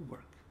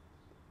work,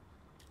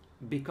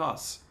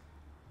 because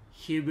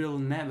he will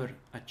never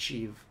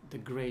achieve the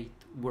great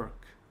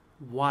work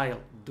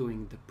while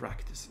doing the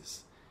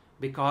practices,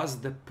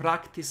 because the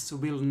practice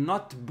will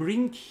not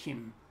bring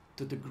him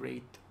to the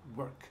great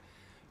work.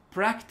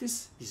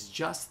 Practice is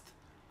just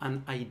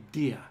an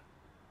idea,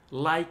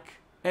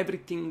 like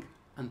everything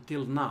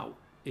until now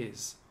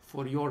is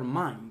for your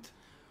mind.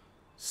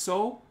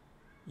 So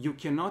you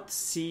cannot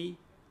see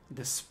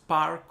the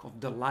spark of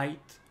the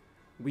light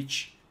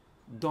which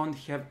don't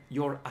have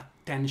your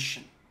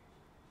attention.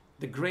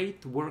 The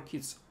great work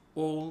is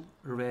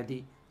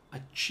already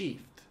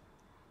achieved,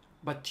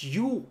 but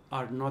you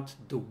are not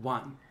the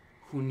one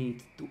who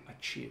need to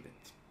achieve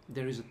it.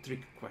 There is a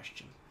trick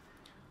question.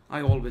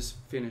 I always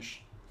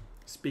finish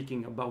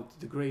speaking about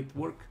the great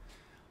work.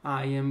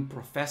 I am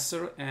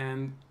professor,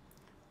 and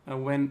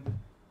when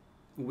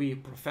we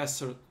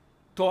professor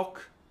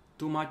talk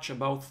too much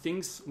about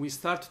things, we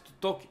start to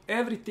talk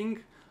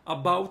everything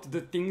about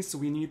the things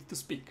we need to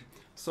speak.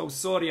 So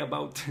sorry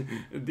about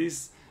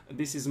this.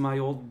 This is my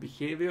old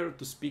behavior,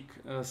 to speak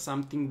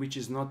something which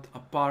is not a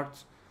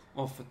part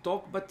of a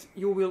talk, but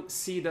you will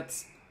see that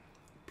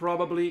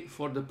probably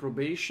for the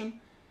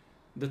probation,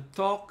 the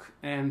talk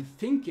and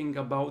thinking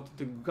about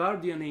the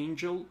guardian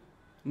angel,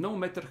 no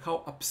matter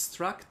how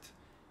abstract,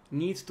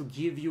 needs to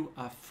give you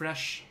a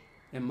fresh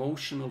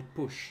emotional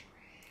push,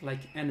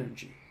 like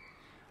energy.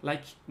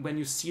 Like when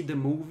you see the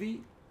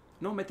movie,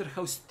 no matter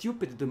how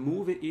stupid the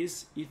movie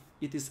is, if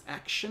it is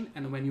action,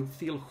 and when you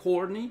feel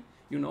horny,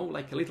 you know,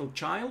 like a little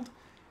child,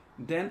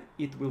 then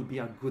it will be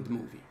a good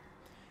movie.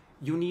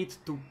 You need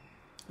to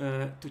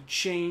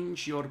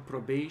change your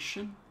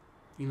probation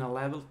in a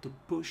level to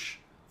push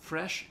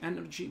fresh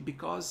energy,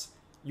 because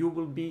you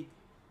will be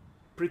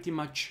pretty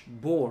much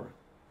bored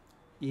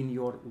in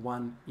your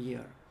 1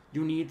 year.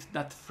 You need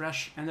that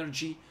fresh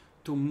energy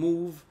to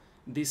move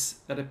this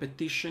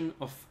repetition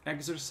of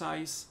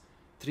exercise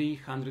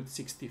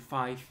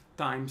 365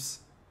 times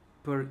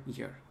per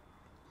year.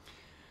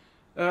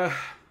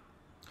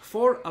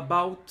 For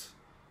about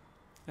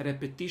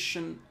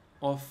repetition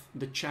of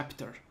the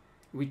chapter,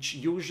 which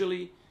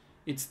usually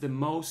it's the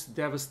most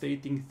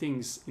devastating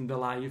things in the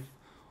life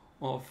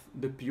of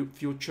the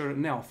future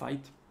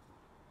neophyte,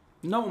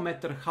 no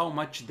matter how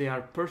much they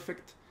are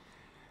perfect,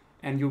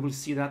 and you will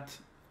see that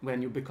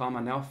when you become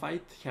a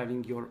neophyte,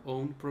 having your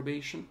own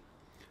probationer,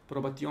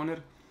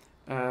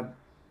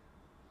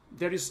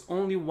 there is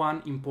only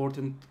one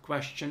important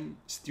question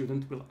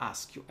student will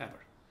ask you ever,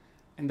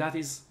 and that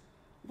is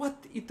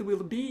what it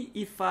will be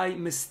if I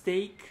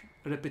mistake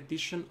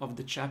repetition of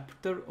the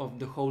chapter of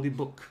the Holy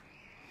Book.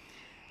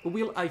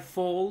 Will I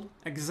fall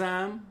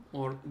exam,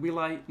 or will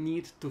I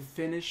need to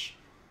finish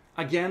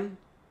again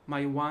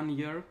my 1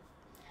 year?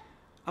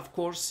 Of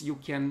course, you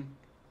can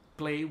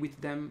play with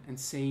them and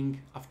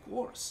saying, of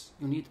course,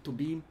 you need to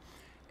be,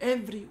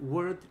 every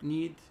word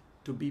need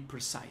to be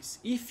precise.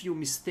 If you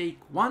mistake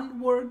one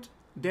word,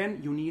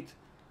 then you need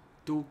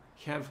to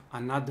have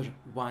another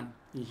 1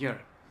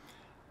 year.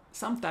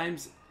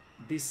 Sometimes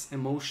this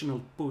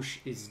emotional push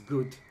is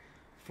good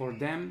for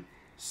them,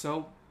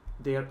 so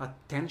their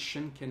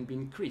attention can be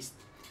increased.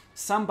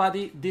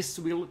 Somebody, this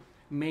will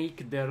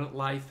make their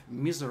life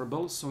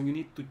miserable, so you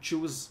need to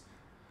choose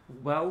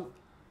well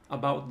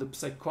about the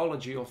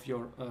psychology of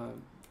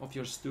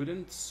your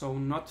students, so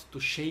not to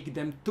shake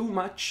them too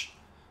much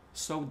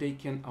so they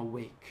can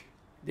awake.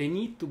 They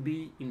need to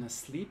be in a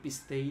sleepy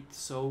state,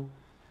 so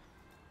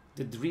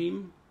the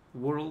dream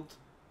world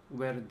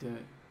where the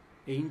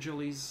angel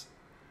is,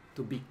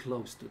 to be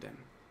close to them.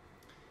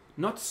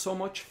 Not so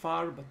much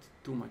far, but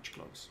too much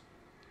close.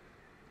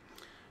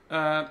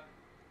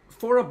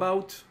 For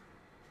about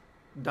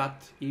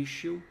that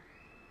issue,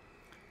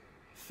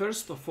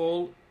 first of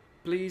all,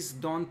 please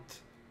don't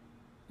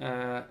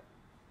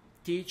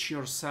teach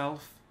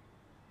yourself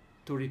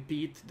to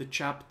repeat the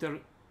chapter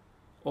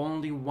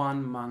only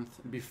 1 month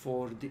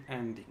before the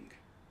ending.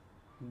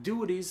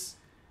 Do this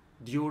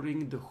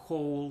during the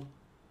whole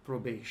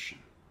probation.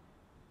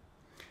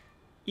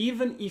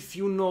 Even if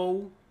you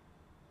know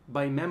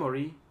by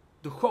memory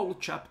the whole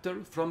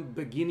chapter from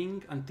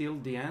beginning until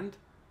the end,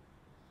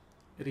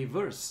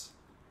 reverse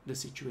the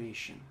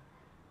situation.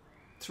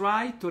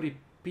 Try to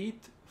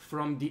repeat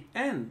from the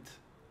end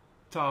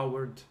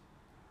toward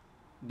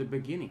the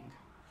beginning.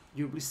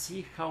 You will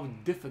see how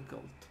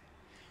difficult.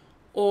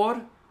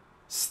 Or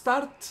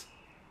start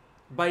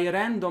by a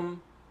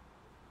random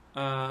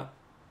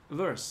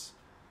verse.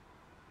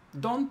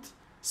 Don't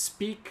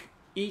speak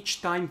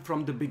each time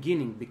from the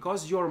beginning,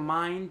 because your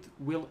mind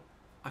will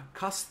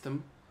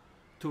accustom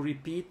to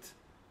repeat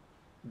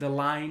the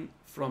line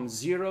from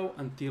 0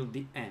 until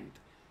the end.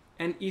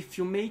 And if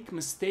you make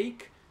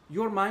mistake,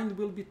 your mind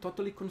will be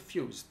totally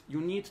confused.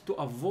 You need to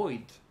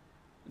avoid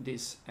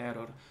this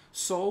error.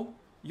 So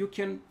you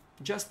can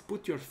just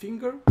put your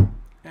finger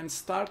and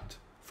start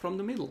from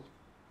the middle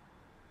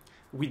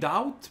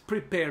without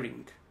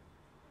preparing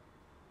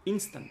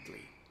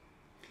instantly.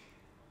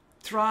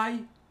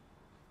 Try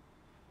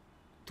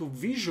to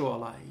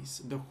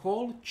visualize the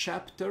whole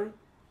chapter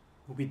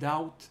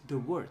without the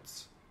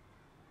words.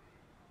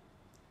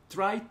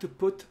 Try to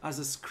put as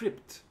a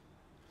script,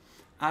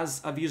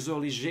 as a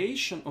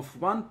visualization of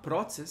one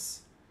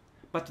process,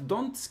 but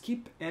don't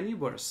skip any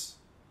verse.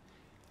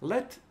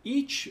 Let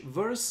each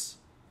verse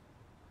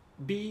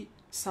be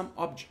some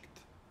object,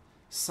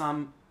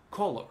 some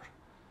color,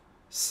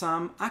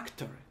 some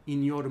actor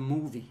in your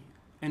movie,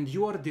 and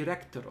you are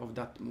director of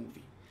that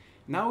movie.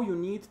 Now you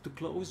need to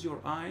close your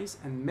eyes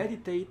and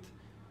meditate,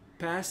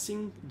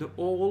 passing the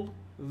all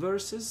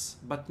verses,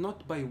 but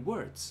not by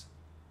words,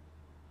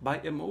 by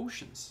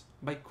emotions,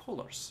 by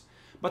colors.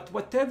 But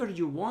whatever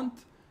you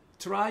want,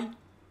 try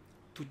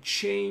to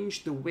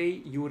change the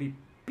way you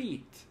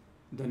repeat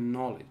the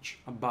knowledge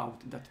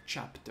about that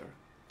chapter.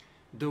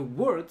 The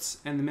words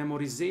and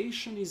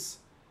memorization is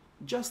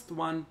just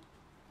one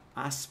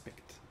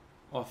aspect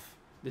of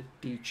the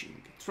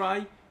teaching.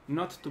 Try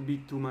not to be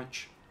too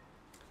much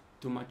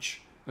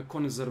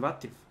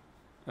conservative.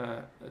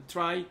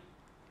 Try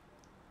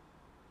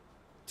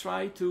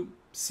to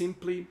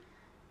simply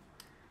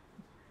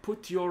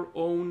put your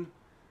own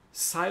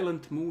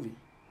silent movie.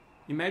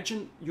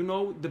 Imagine, you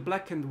know, the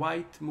black and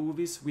white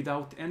movies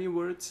without any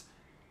words.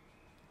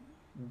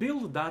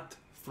 Build that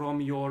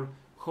from your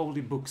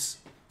holy books,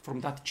 from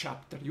that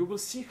chapter. You will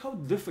see how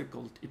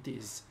difficult it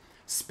is,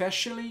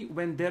 especially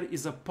when there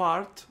is a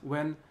part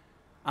when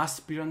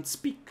aspirants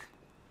speak.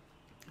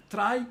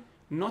 Try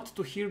not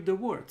to hear the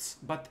words,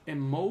 but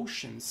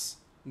emotions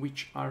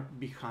which are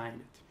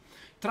behind it.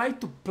 Try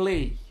to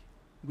play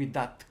with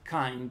that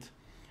kind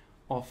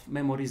of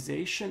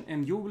memorization,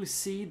 and you will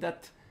see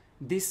that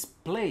this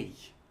play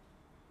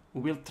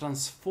will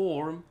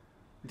transform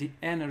the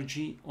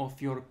energy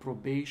of your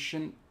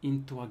probation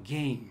into a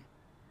game.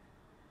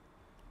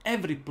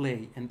 Every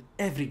play and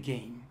every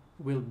game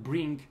will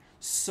bring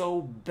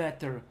so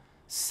better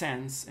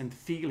sense and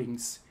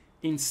feelings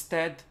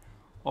instead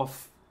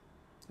of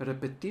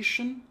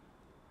repetition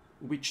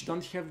which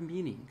don't have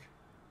meaning.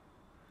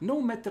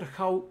 No matter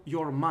how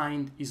your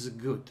mind is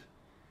good,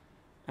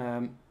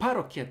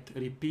 paroquet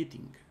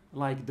repeating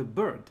like the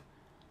bird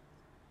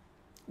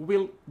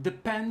will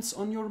depends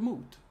on your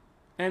mood,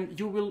 and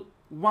you will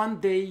one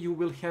day you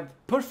will have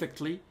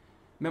perfectly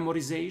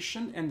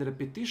memorization and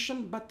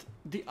repetition, but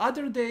the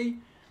other day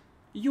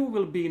you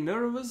will be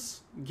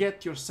nervous,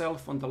 get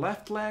yourself on the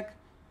left leg,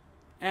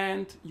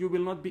 and you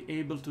will not be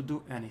able to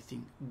do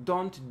anything.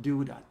 Don't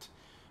do that.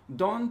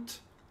 Don't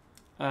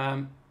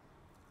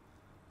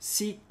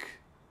seek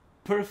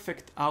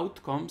perfect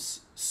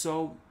outcomes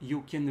so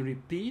you can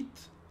repeat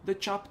the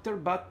chapter,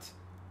 but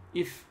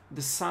if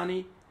the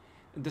sun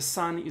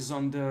is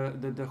on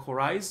the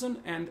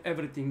horizon and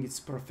everything is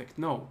perfect.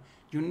 No,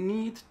 you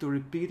need to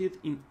repeat it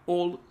in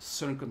all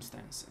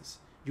circumstances.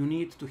 You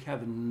need to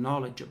have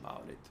knowledge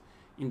about it,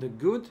 in the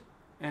good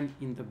and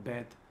in the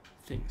bad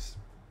things.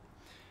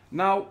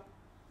 Now,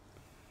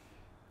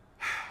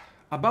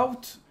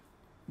 about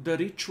the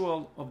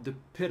ritual of the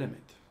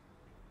pyramid.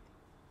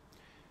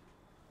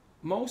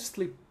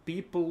 Mostly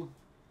people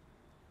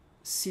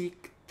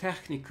seek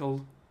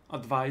technical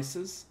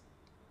advices,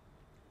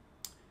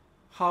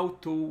 how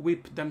to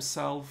whip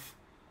themselves,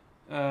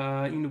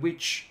 in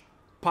which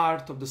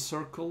part of the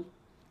circle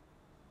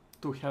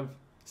to have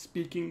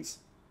speakings,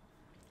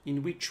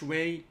 in which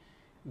way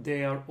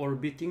they are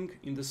orbiting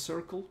in the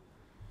circle.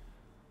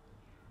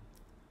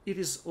 It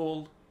is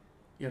all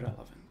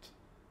irrelevant.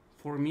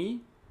 For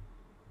me,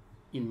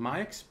 in my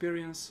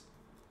experience,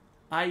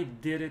 I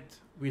did it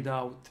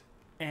without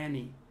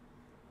any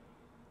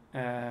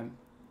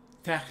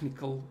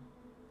technical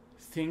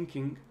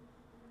thinking.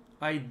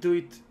 I do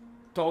it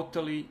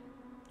totally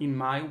in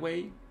my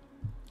way.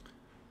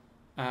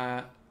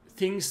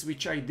 Things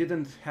which I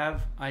didn't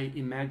have, I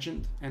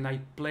imagined, and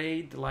I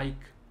played like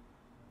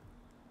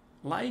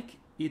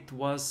it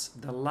was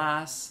the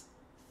last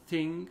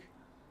thing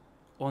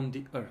on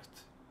the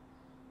earth.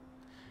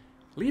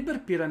 Liber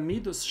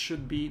Pyramidus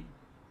should be,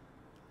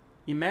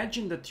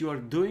 imagine that you are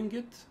doing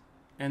it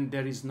and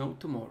there is no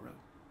tomorrow.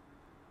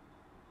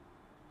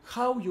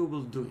 How you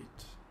will do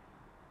it?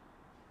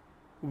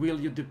 will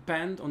you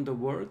depend on the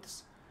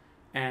words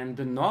and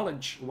the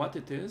knowledge what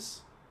it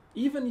is?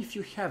 Even if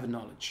you have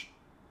knowledge,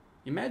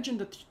 imagine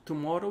that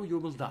tomorrow you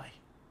will die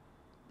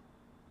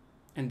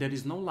and there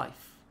is no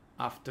life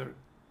after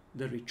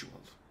the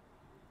ritual,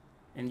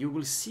 and you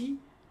will see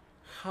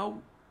how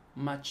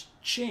much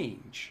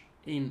change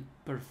in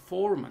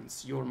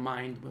performance your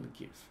mind will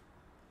give.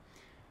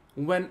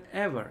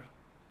 Whenever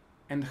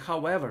and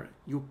however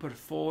you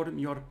perform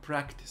your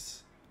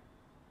practice,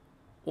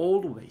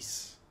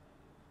 always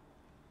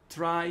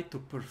try to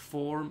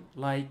perform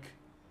like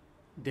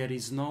there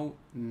is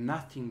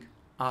nothing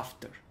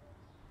after,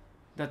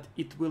 that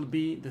it will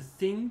be the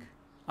thing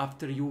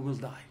after you will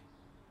die.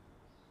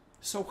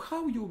 So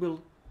how you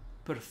will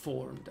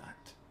perform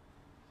that?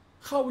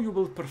 How you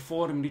will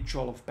perform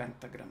ritual of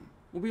pentagram?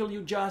 Will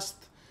you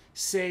just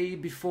say,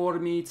 before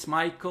me it's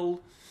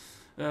Michael,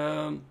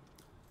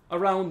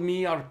 around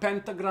me are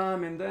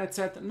pentagram, and that's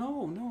it?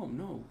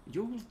 No.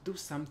 You will do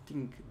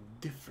something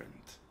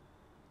different.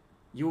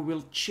 You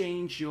will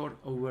change your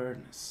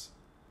awareness.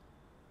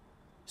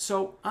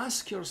 So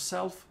ask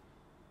yourself,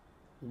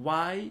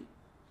 why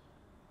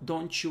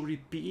don't you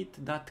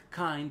repeat that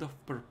kind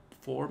of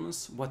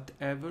performance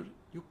whatever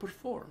you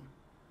perform?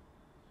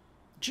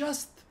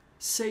 Just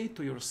say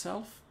to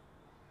yourself,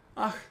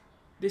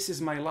 this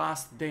is my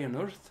last day on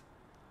earth.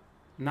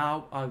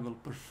 Now I will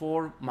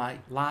perform my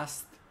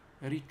last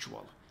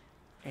ritual.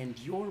 And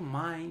your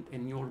mind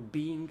and your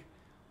being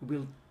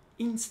will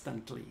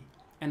instantly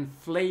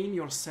inflame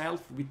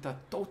yourself with a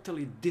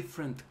totally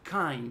different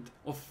kind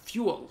of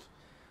fuel,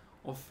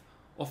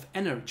 of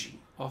energy,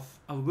 of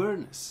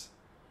awareness.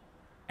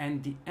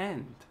 And the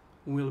end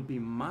will be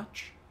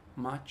much,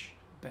 much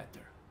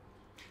better.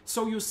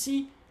 So you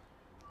see,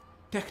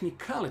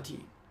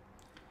 technicality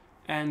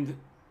and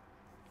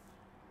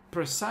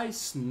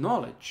precise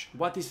knowledge,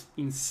 what is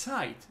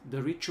inside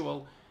the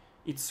ritual,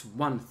 it's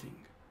one thing.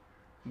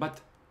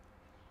 But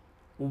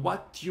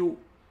what you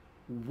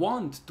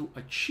want to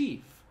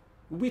achieve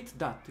with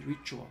that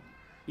ritual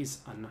is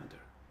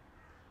another.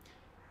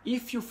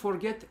 If you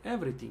forget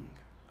everything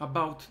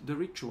about the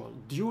ritual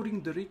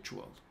during the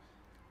ritual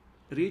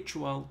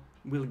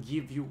will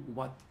give you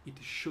what it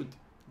should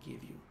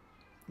give you.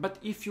 But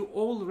if you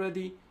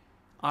already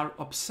are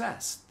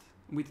obsessed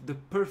with the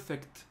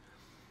perfect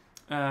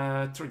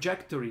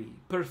trajectory,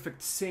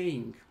 perfect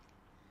saying,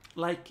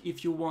 like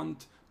if you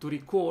want to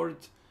record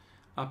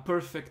a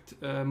perfect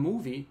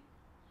movie,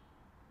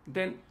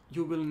 then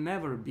you will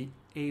never be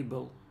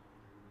able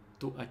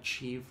to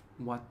achieve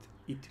what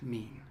it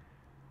means.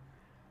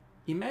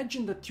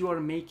 Imagine that you are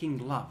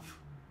making love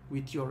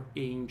with your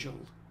angel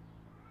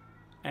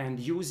and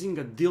using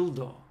a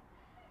dildo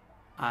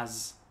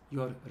as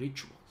your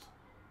ritual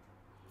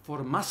for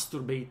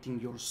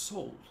masturbating your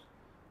soul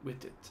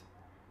with it.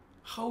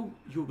 How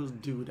you will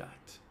do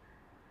that?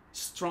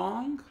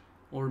 Strong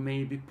or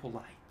maybe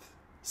polite,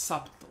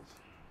 subtle,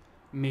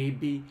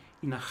 maybe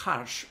in a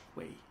harsh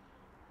way.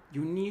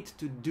 You need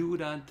to do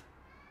that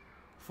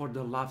for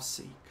the love's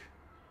sake,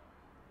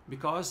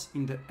 because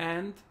in the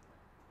end,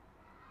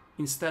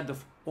 instead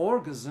of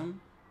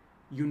orgasm,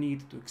 you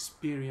need to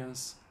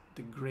experience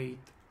the great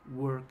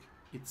work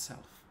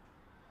itself.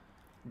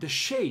 The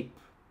shape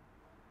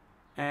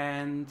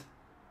and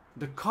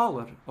the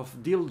color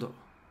of dildo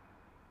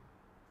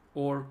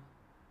or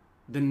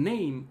the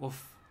name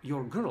of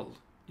your girl,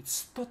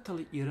 it's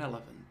totally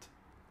irrelevant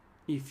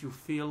if you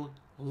feel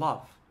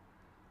love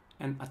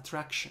and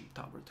attraction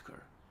toward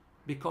her,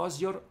 because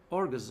your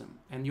orgasm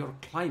and your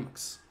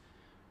climax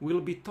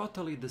will be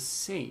totally the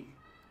same,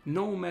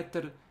 no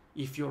matter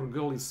if your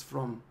girl is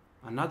from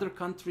another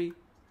country,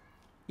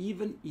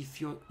 even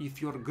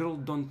if your girl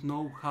don't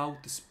know how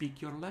to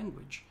speak your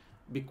language,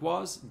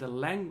 because the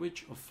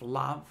language of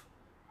love,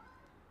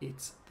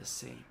 it's the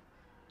same.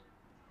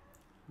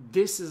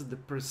 This is the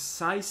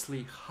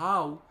precisely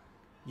how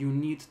you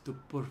need to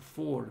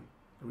perform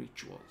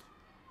ritual.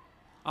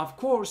 Of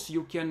course,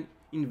 you can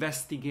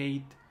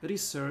investigate,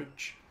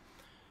 research,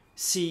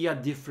 see a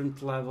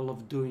different level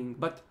of doing,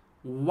 but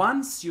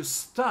once you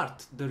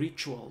start the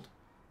ritual,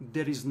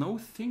 there is no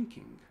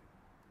thinking.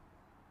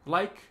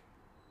 Like,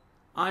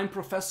 I'm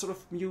professor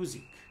of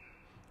music.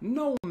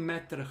 No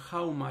matter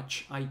how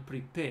much I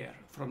prepare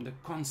from the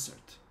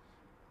concert,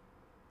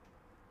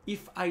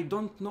 if I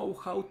don't know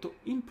how to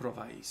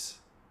improvise,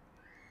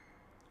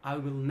 I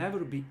will never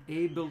be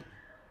able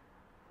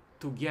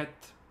to get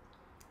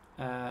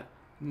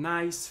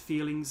nice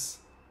feelings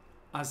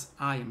as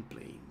I am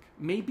playing.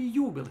 Maybe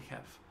you will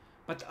have,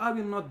 but I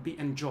will not be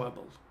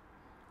enjoyable.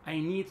 I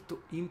need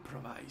to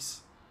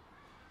improvise,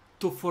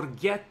 to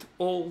forget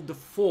all the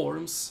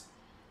forms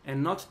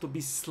and not to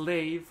be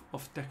slave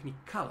of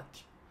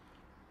technicality.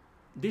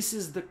 This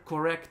is the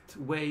correct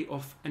way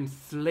of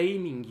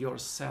inflaming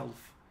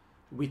yourself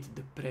with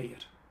the prayer.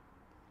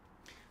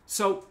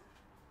 So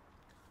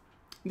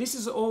this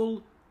is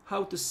all,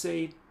 how to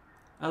say,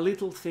 a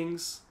little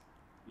things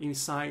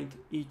inside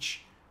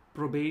each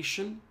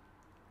probation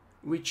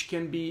which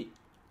can be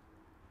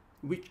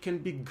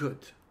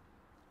good.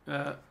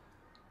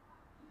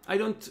 I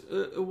don't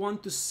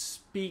want to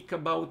speak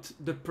about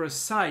the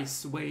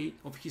precise way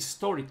of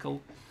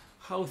historical,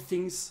 how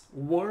things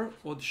were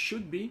or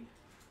should be.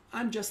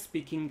 I'm just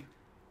speaking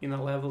in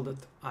a level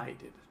that I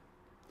did.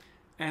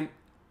 And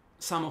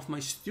some of my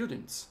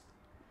students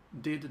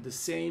did the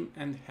same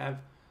and have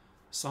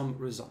some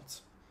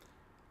results.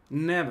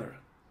 Never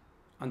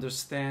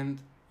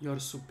understand your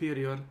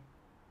superior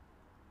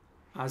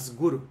as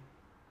guru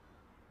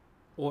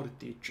or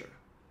teacher.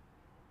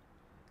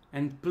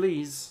 And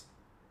please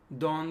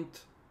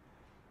don't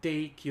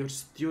take your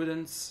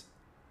students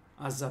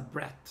as a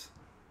brat,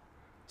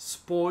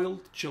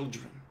 spoiled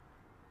children.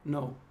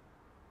 No.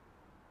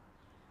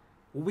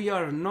 We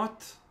are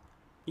not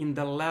in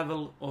the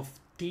level of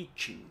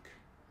teaching,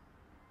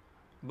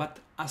 but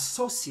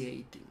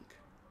associating.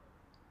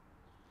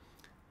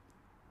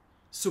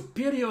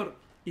 Superior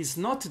is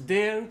not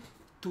there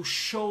to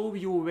show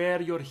you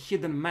where your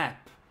hidden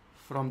map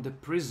from the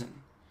prison.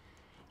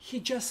 He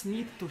just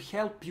needs to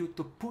help you,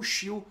 to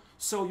push you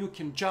so you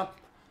can jump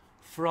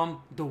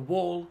from the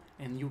wall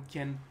and you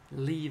can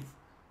leave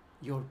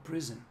your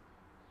prison.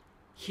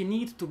 He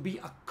needs to be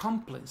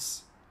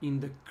accomplice in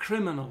the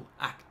criminal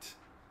act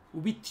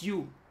with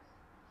you.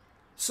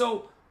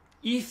 So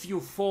if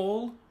you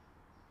fall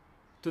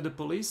to the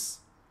police,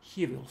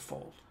 he will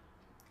fall.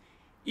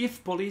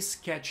 If police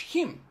catch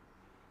him,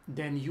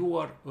 then you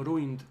are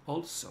ruined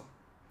also.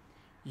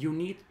 You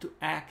need to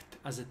act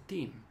as a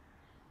team,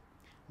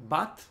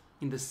 but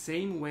in the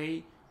same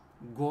way,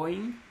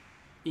 going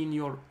in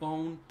your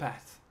own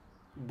path,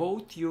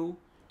 both you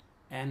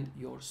and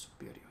your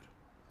superior.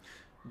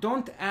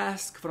 Don't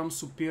ask from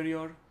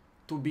superior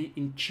to be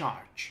in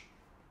charge.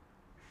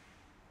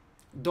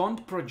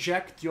 Don't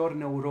project your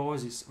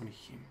neurosis on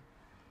him.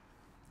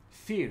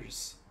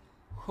 Fears,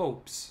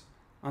 hopes,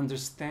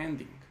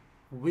 understanding,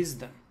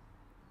 wisdom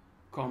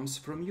comes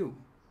from you.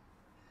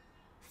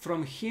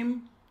 From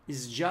him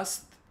is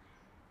just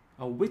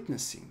a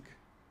witnessing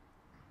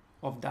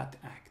of that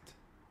act.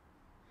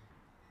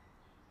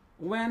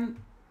 When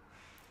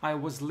I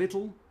was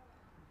little,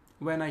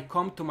 when I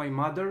come to my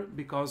mother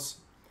because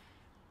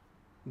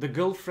the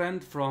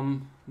girlfriend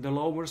from the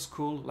lower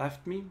school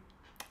left me,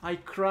 I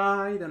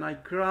cried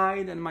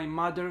and my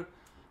mother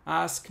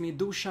asked me,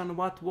 Dusan,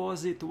 what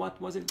was it?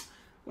 What was it?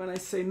 When I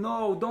say,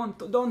 no,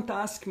 don't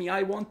ask me,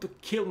 I want to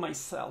kill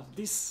myself.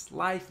 This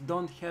life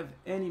don't have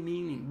any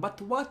meaning.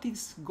 But what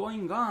is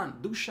going on?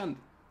 Dusan,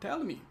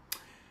 tell me.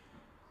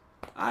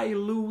 I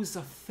lose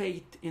a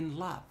faith in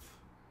love.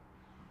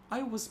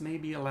 I was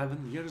maybe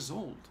 11 years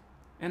old.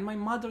 And my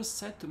mother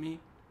said to me,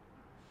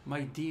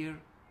 my dear,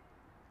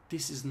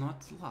 this is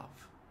not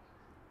love.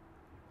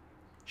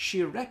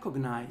 She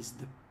recognized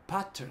the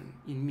pattern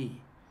in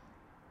me,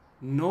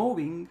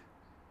 knowing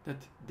that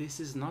this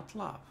is not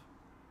love.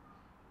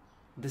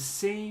 The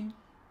same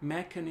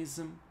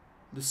mechanism,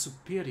 the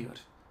superior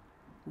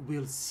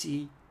will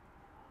see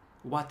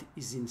what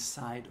is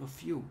inside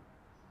of you.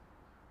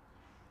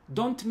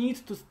 Don't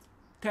need to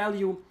tell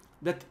you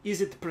that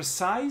is it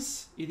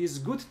precise, it is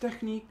good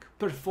technique,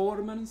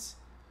 performance.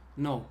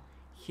 No,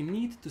 he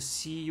needs to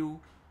see you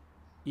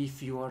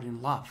if you are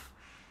in love.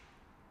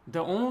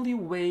 The only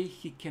way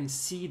he can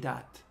see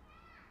that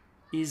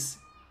is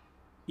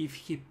if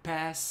he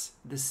pass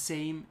the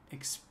same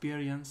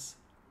experience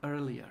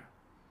earlier.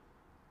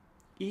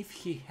 If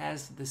he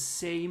has the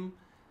same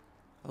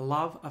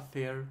love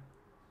affair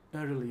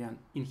earlier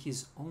in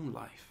his own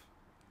life,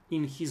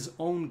 in his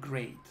own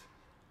grade,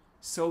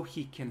 so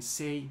he can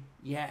say,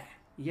 yeah,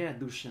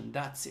 Dusan,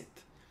 that's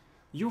it.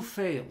 You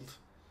failed.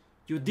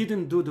 You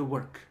didn't do the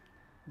work,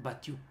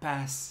 but you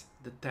passed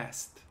the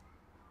test.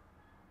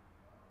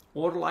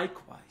 Or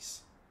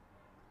likewise,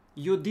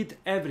 you did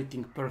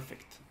everything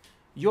perfect.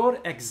 Your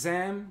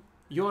exam,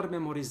 your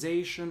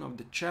memorization of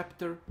the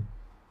chapter,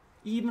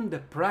 even the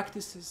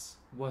practices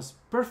was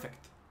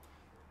perfect.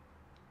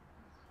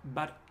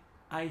 But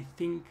I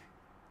think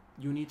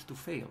you need to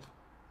fail.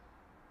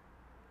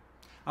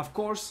 Of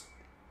course,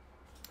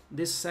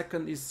 this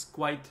second is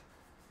quite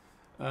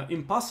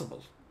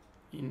impossible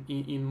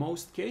in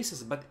most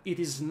cases, but it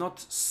is not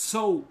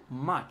so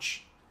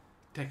much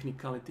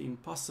technicality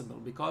impossible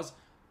because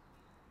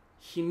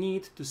he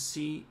needs to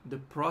see the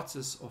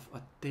process of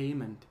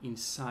attainment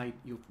inside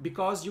you,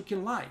 because you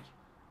can lie.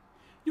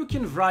 You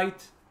can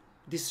write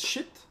this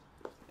shit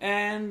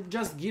and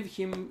just give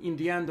him in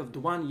the end of the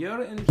 1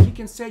 year and he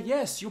can say,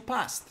 yes, you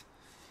passed.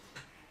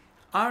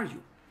 Are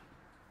you?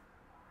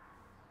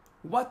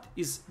 What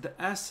is the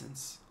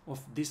essence of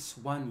this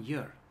 1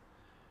 year?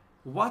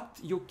 What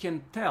you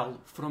can tell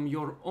from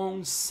your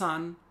own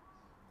son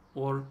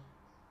or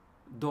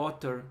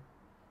daughter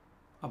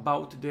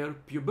about their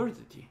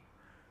puberty?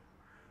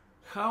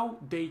 How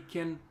they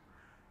can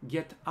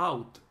get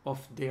out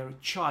of their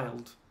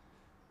child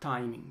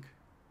timing.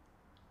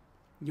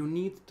 You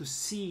need to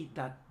see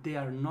that they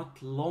are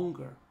not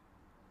longer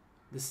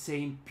the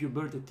same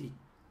puberty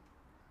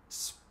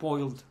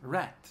spoiled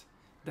rat,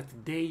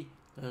 that they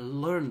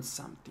learn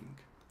something.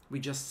 We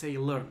just say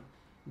learn.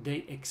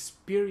 They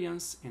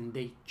experience and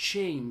they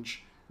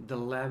change the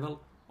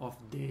level of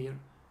their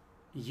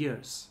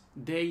years.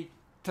 They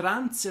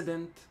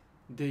transcend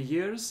the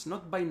years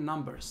not by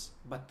numbers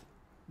but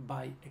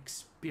by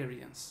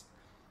experience.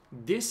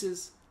 This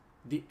is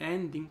the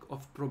ending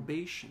of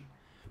probation,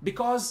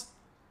 because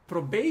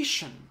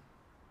probation,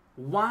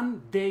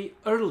 one day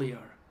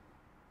earlier,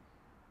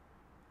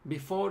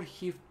 before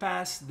he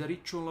passed the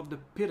ritual of the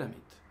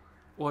pyramid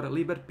or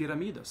liber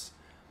pyramidos,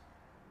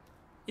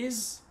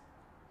 is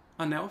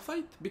a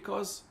neophyte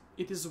because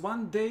it is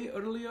one day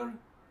earlier?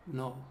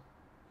 No.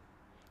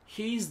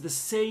 He is the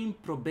same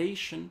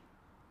probation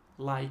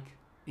like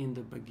in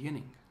the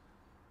beginning.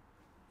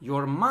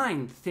 Your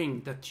mind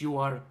thinks that you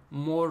are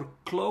more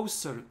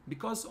closer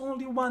because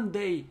only one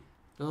day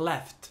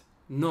left.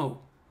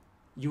 No.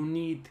 You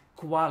need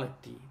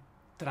quality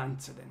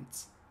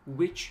transcendence,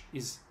 which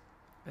is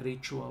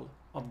ritual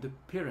of the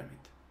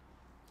pyramid,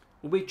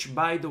 which,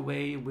 by the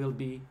way, will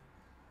be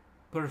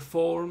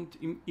performed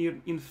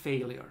in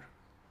failure,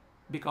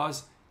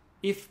 because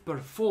if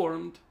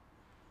performed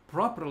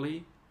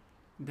properly,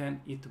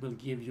 then it will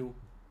give you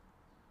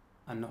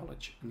a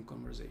knowledge and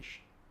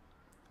conversation.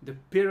 The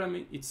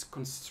pyramid, it's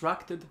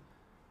constructed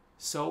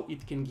so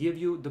it can give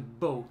you the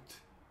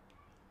both,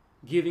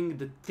 giving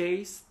the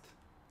taste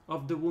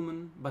of the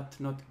woman but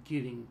not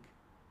giving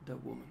the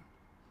woman,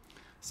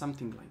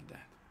 something like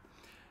that.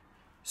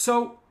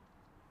 So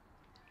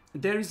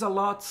there is a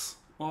lot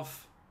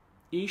of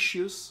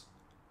issues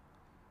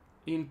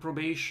in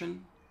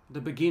probation,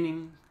 the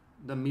beginning,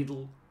 the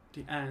middle,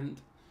 the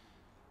end.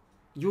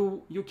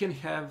 You can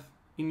have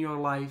in your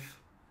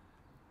life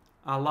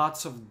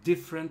lots of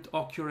different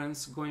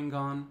occurrences going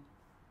on.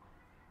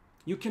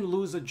 You can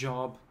lose a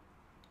job,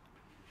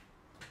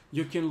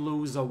 you can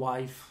lose a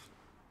wife,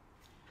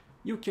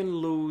 you can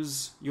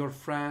lose your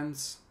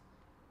friends.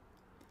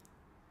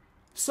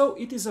 So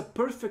it is a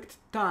perfect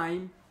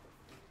time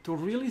to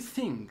really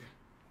think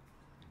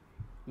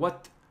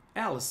what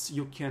else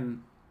you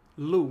can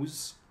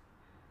lose,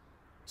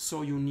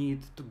 so you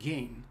need to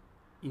gain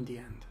in the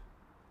end.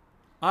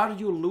 Are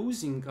you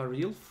losing a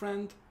real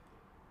friend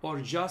or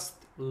just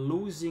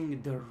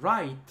losing the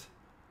right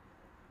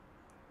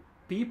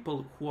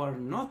people who are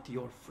not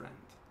your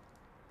friend?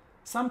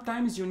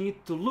 Sometimes you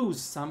need to lose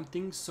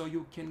something so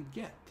you can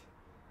get.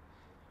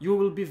 You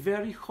will be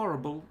very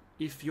horrible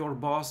if your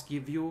boss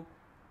give you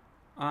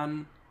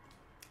on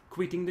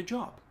quitting the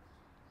job.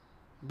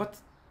 But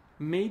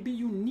maybe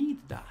you need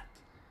that.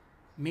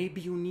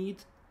 Maybe you need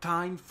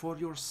time for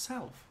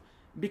yourself,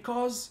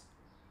 because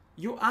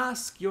you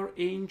ask your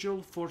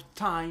angel for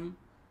time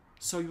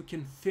so you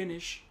can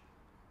finish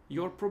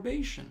your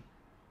probation.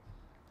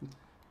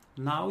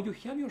 Now you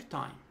have your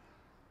time.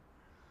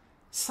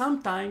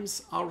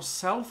 Sometimes our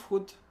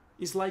selfhood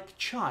is like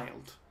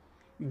child,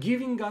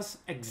 giving us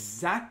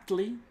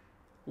exactly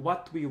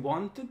what we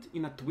wanted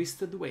in a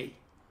twisted way.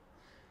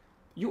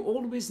 You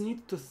always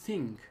need to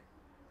think,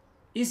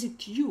 is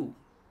it you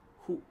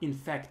who in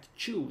fact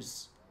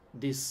choose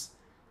this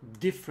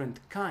different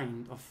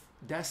kind of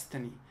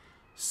destiny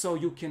so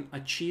you can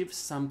achieve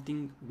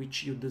something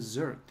which you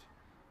deserved?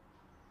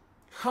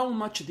 How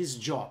much this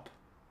job,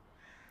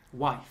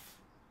 wife,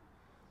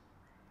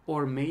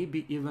 or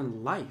maybe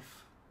even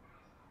life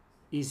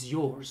is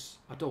yours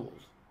at all?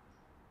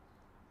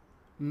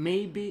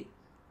 Maybe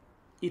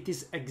it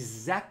is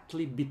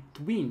exactly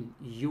between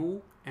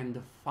you and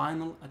the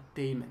final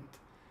attainment.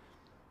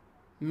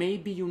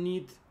 Maybe you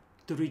need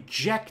to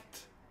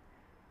reject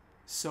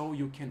so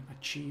you can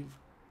achieve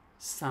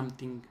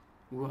something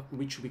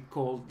which we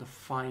call the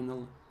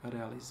final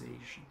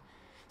realization.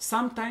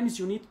 Sometimes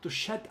you need to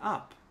shut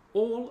up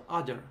all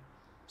other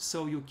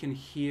so you can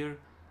hear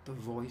the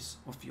voice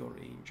of your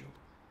angel,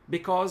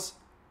 because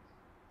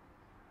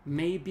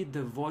maybe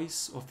the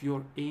voice of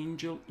your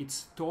angel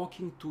is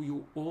talking to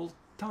you all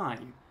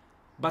time,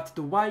 but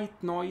the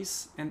white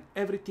noise and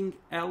everything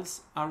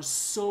else are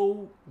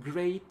so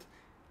great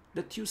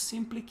that you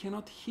simply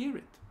cannot hear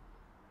it.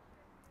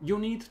 You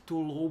need to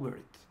lower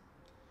it.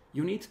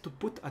 You need to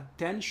put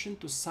attention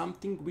to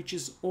something which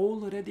is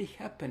already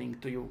happening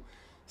to you.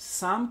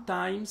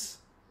 Sometimes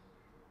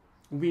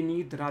we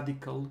need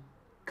radical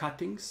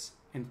cuttings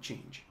and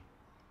change.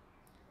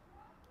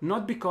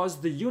 Not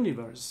because the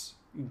universe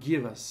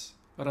gives us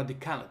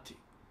radicality.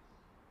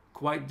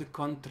 Quite the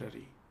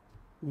contrary.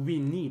 We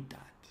need that.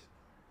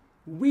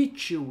 We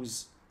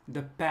choose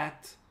the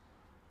path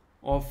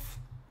of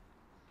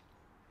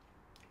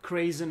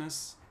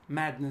craziness,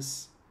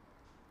 madness,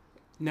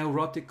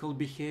 neurotical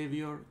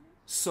behavior,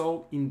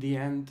 so in the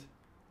end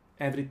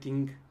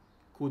everything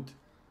could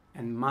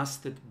and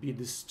must be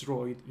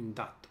destroyed in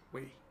that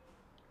way.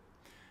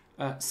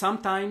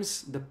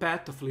 Sometimes the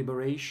path of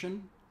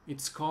liberation,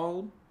 it's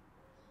calm.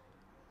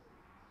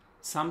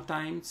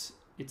 Sometimes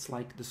it's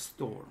like the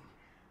storm.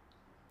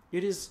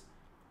 It is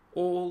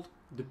all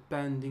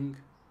depending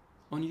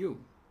on you.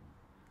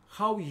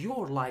 How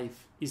your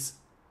life is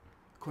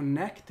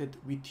connected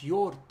with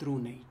your true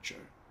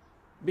nature.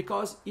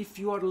 Because if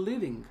you are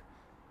living,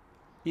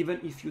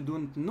 even if you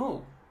don't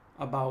know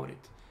about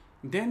it,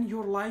 then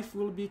your life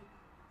will be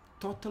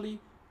totally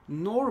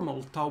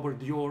normal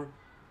toward your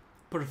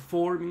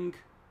performing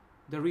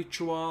the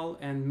ritual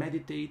and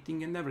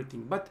meditating and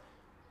everything. But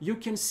you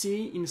can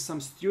see in some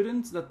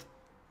students that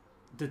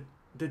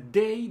the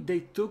day they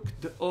took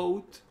the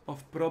oath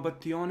of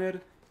probationer,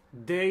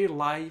 their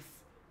life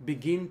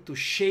begin to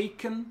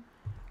shaken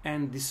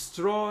and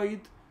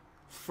destroyed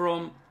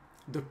from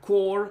the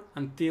core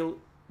until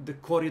the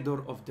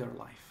corridor of their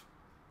life.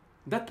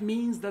 That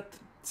means that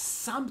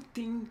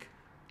something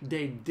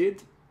they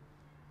did,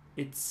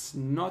 it's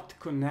not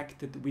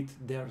connected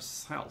with their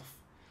self.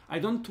 I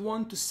don't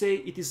want to say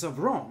it is a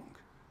wrong,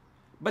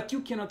 but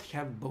you cannot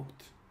have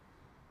both.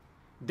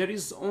 There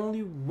is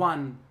only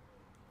one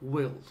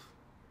will.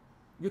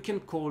 You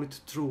can call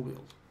it true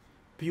will,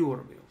 pure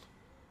will,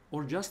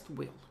 or just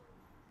will.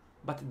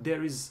 But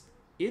there is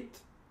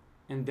it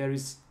and there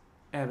is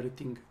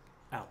everything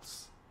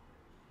else.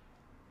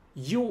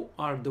 You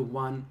are the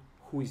one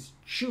who is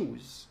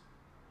choose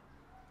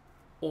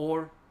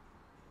or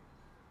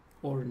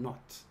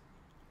not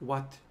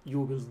what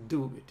you will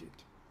do with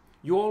it.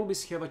 You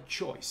always have a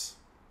choice.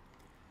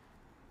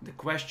 The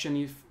question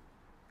is,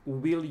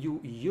 will you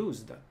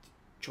use that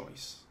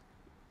choice?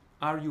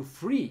 Are you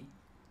free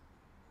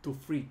to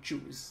free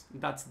choose?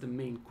 That's the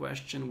main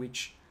question,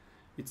 which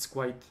it's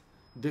quite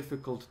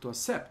difficult to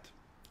accept.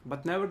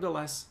 But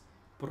nevertheless,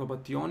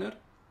 probationer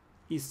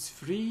is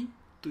free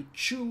to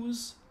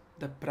choose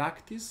the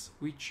practice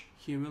which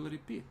he will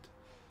repeat.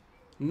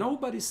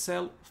 Nobody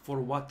says for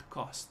what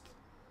cost.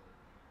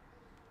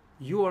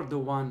 You are the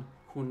one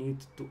who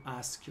need to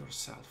ask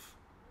yourself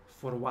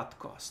for what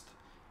cost.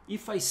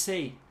 If I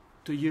say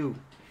to you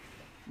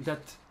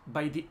that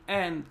by the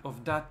end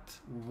of that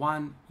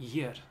 1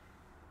 year,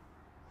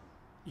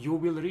 you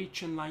will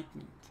reach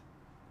enlightenment,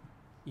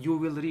 you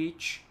will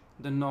reach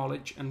the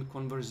knowledge and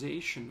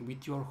conversation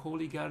with your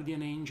holy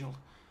guardian angel,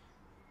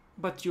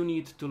 but you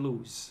need to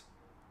lose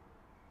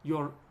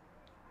your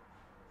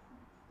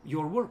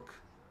work.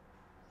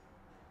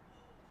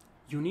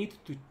 You need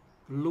to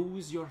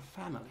lose your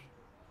family.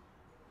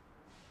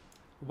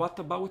 What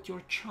about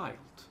your child?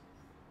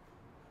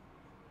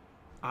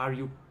 Are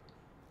you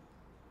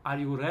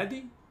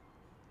ready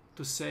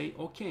to say,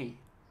 okay,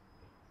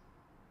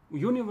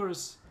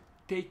 universe,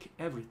 take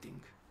everything.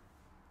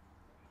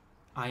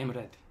 I am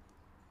ready.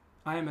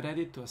 I am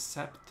ready to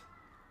accept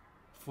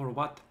for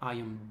what I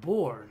am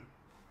born,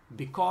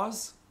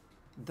 because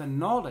the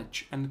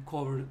knowledge and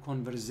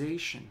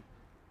conversation,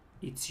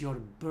 it's your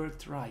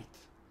birthright.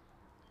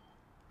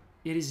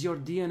 It is your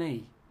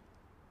DNA.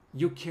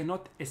 You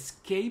cannot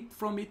escape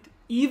from it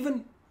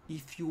even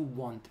if you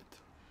want it.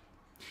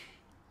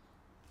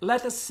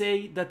 Let us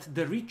say that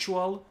the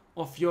ritual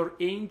of your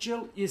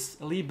angel is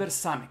Liber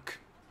Samec,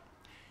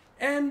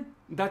 and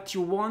that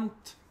you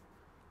want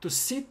to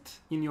sit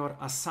in your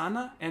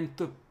asana and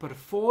to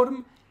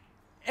perform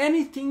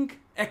anything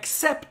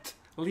except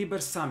Liber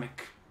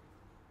Samec.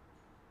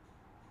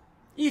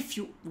 If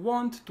you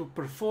want to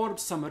perform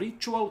some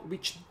ritual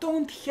which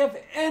don't have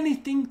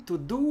anything to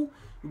do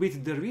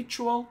with the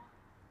ritual,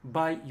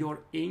 by your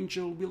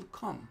angel will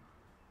come.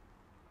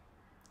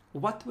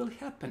 What will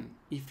happen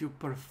if you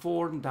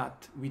perform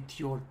that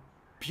with your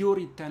pure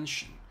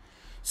intention?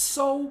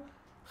 So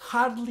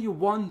hardly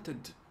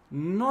wanted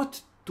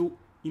not to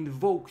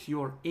invoke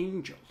your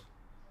angel,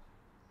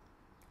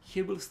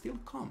 he will still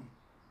come,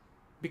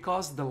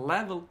 because the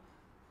level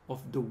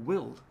of the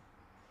will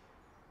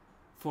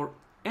for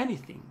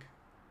anything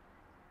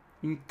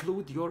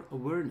include your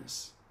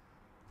awareness,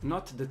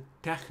 not the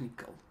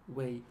technical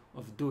way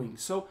of doing.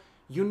 So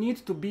you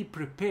need to be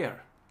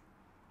prepared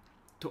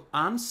to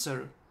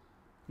answer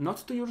not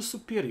to your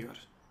superior,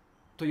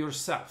 to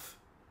yourself.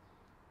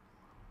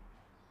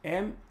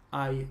 Am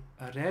I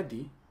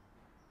ready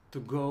to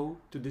go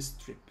to this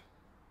trip?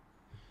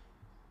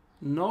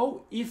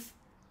 Know if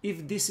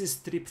this is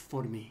trip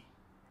for me.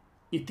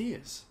 It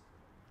is.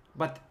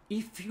 But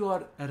if you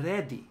are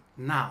ready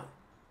now,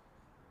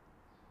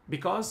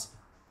 because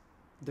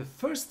the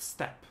first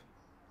step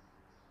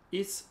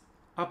is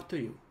up to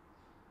you.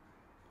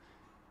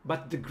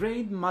 But the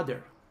Great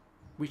Mother,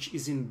 which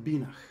is in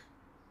Binach,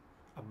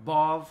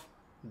 above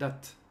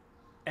that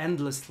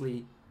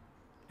endlessly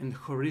and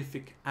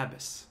horrific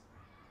abyss,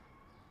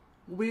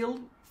 will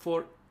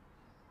for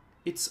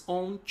its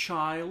own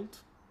child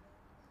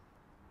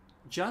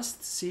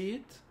just see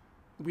it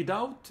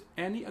without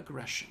any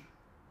aggression.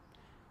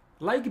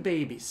 Like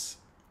babies,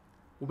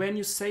 when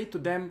you say to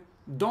them,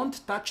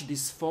 don't touch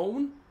this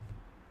phone,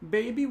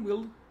 baby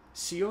will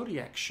see your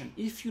reaction.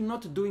 If you're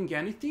not doing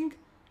anything,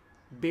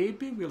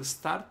 baby will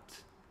start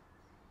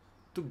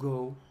to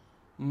go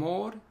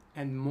more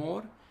and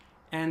more,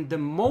 and the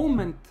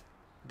moment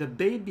the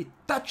baby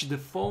touch the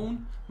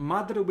phone,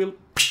 mother will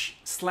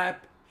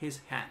slap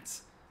his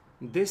hands.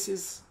 This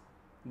is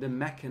the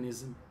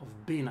mechanism of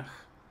Binach.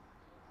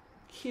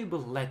 He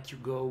will let you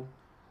go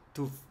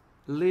to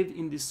live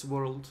in this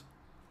world,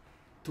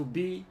 to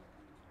be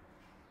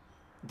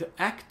the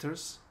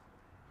actors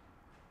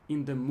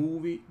in the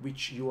movie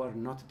which you are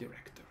not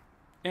director.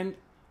 And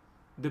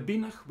the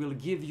Binach will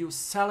give you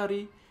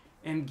salary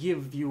and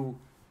give you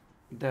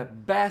the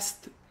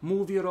best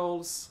movie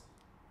roles,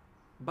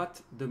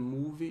 but the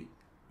movie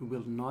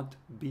will not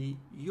be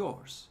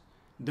yours.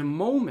 The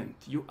moment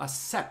you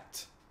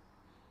accept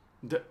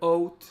the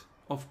oath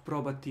of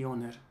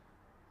Probationer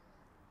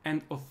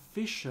and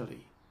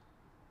officially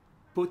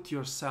put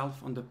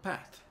yourself on the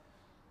path,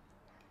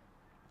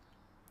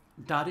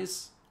 that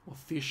is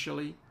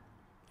officially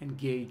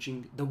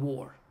engaging the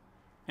war.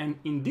 And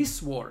in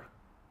this war,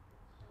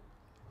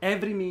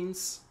 every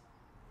means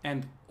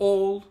and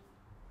all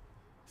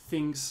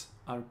things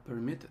are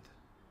permitted.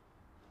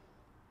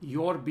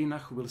 Your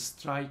binach will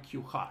strike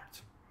you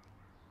hard.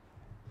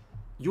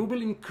 You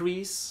will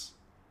increase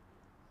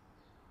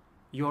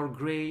your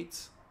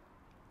grades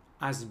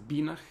as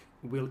binach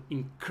will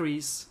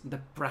increase the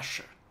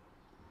pressure.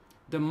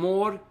 The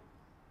more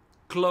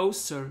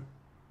closer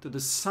to the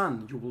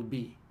sun you will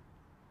be,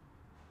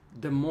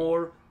 the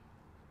more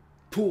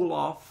pull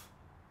off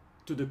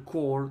to the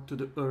core, to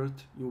the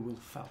earth you will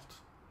felt.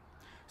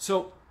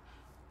 So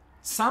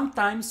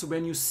sometimes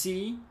when you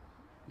see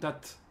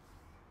that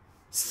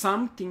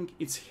something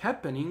is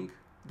happening,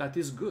 that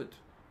is good.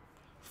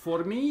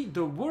 For me,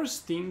 the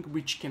worst thing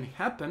which can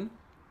happen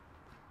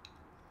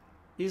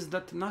is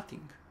that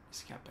nothing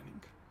is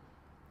happening.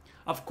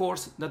 Of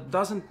course, that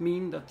doesn't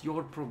mean that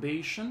your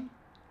probation,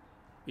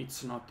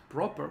 it's not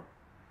proper.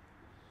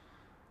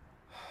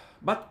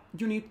 But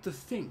you need to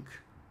think,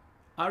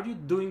 are you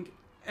doing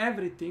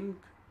everything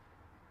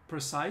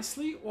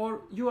precisely,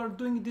 or you are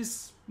doing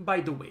this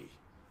by the way?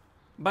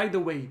 By the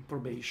way,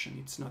 probation,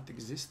 it's not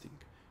existing.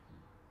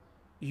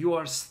 You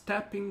are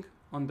stepping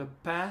on the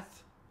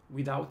path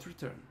without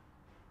return.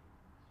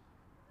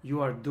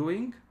 You are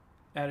doing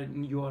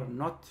and you are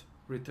not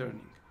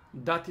returning.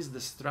 That is the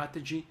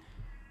strategy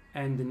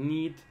and the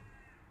need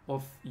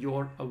of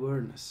your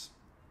awareness.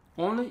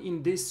 Only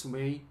in this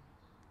way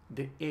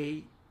the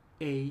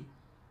AA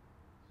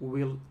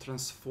will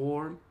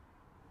transform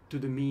to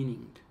the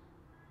meaning.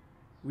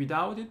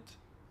 Without it,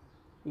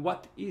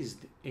 what is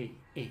the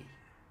AA?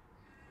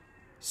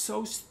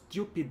 So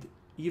stupid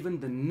even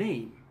the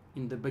name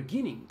in the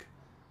beginning,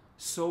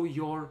 so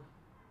your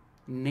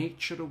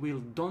nature will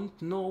don't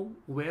know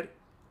where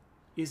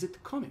is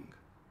it coming.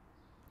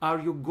 Are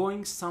you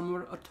going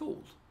somewhere at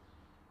all?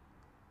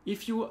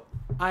 If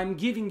I'm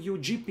giving you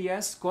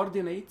GPS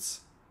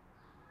coordinates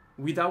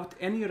without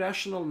any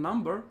rational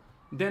number,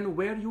 then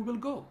where you will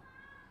go?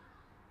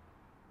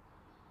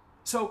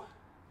 So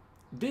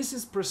this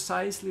is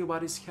precisely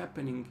what is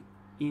happening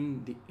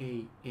in the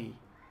AA.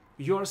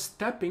 You're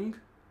stepping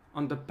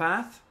on the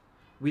path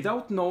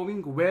without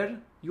knowing where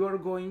you are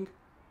going,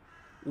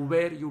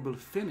 where you will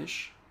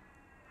finish,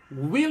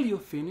 will you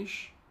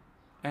finish,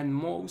 and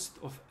most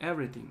of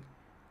everything,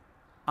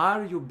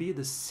 are you be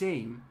the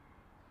same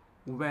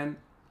when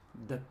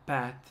the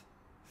path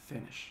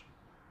finish?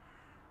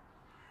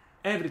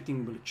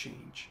 Everything will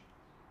change.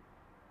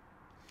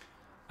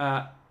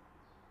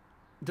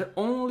 The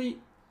only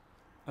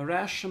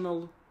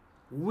rational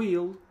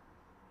will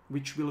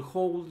which will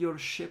hold your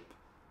ship,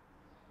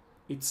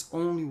 it's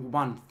only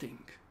one thing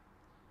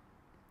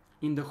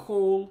in the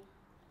whole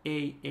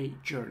AA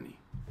journey,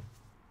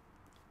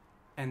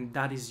 and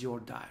that is your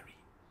diary.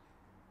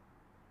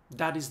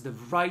 That is the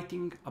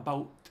writing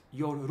about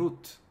your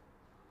route.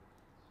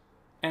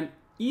 And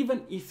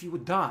even if you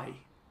die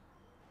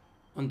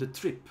on the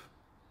trip,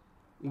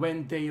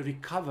 when they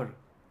recover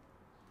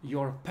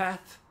your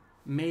path,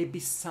 maybe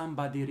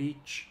somebody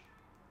reach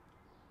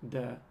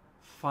the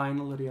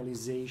final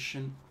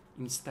realization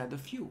instead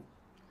of you.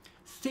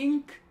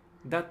 Think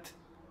that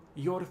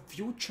your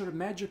future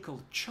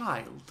magical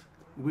child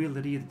will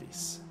read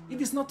this. It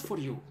is not for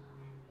you.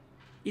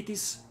 It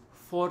is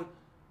for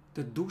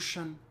the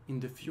Dushan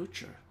in the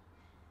future.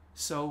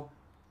 So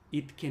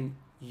it can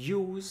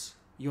use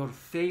your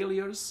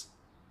failures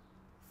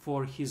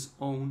for his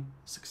own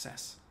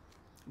success.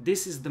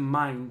 This is the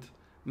mind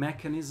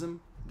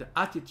mechanism, the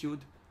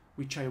attitude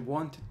which I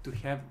wanted to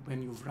have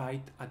when you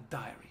write a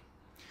diary.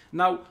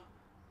 Now,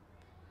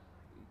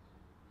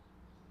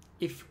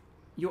 if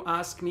you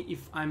ask me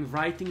if I'm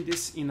writing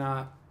this in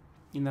a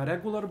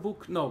regular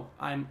book, no,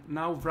 I'm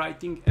now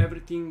writing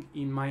everything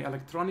in my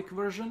electronic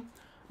version,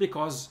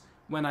 because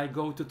when I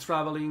go to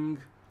traveling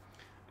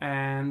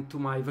and to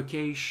my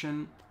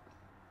vacation,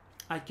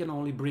 I can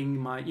only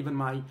bring even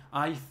my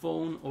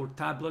iPhone or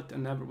tablet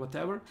and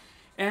whatever.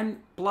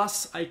 And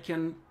plus I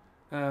can,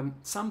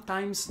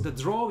 sometimes the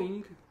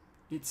drawing,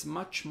 it's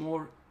much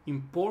more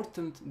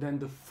important than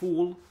the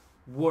full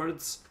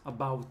words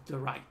about the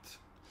write.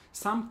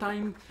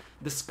 Sometimes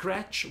the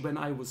scratch when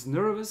I was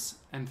nervous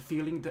and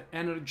feeling the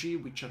energy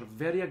which are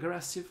very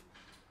aggressive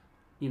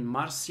in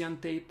Martian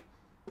tape,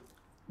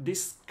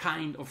 this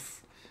kind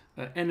of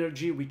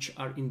energy which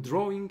are in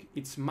drawing,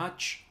 it's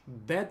much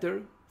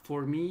better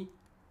for me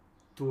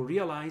to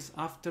realize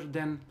after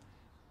than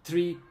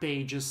 3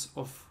 pages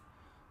of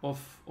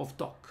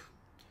talk.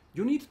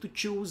 You need to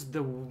choose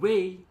the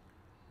way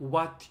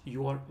what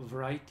you are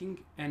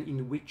writing and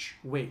in which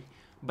way,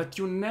 but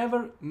you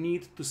never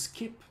need to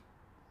skip.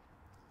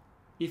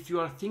 If you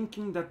are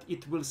thinking that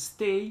it will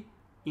stay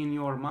in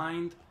your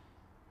mind,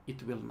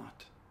 it will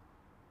not.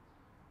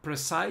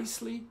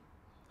 Precisely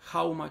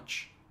how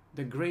much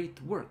the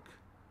great work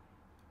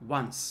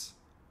once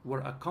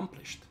were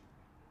accomplished,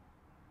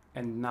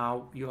 and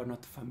now you are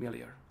not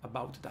familiar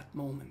about that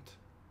moment.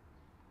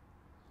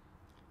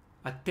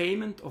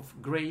 Attainment of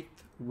great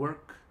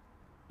work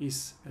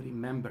is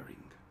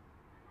remembering.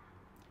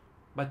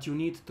 But you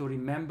need to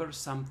remember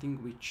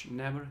something which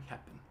never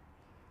happened.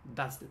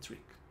 That's the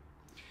trick.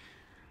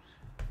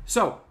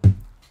 So,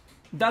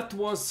 that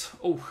was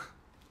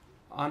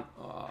an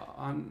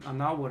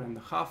hour and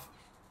a half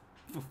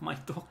of my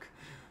talk.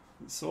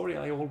 Sorry,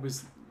 I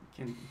always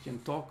can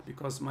talk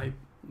because my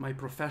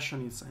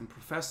profession is I'm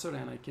professor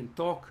and I can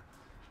talk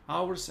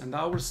hours and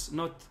hours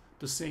not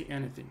to say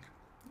anything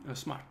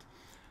smart.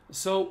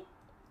 So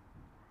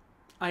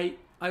I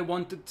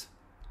wanted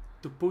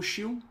to push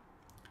you,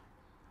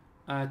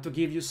 to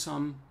give you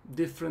some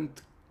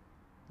different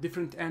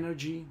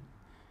energy,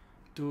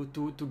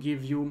 to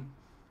give you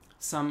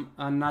some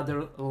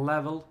another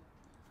level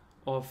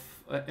of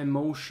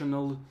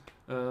emotional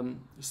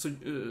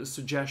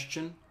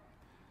suggestion,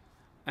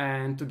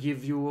 and to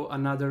give you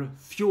another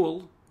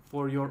fuel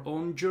for your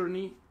own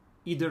journey,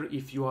 either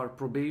if you are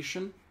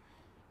probation,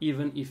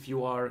 even if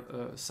you are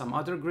some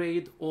other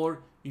grade, or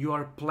you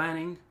are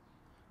planning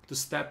to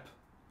step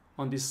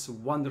on this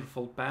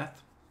wonderful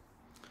path.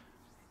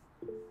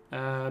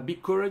 Be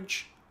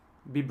courage,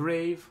 be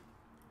brave,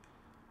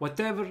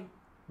 whatever,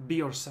 be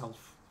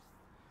yourself.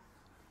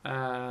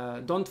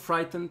 Don't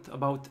frighten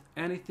about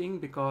anything,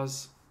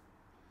 because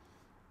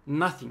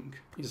nothing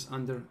is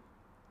under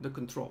the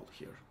control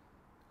here.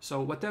 So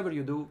whatever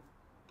you do,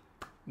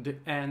 the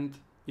end,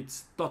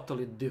 it's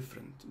totally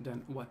different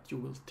than what you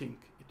will think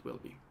it will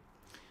be.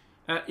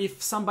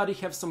 If somebody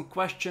has some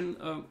question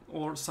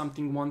or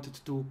something wanted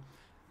to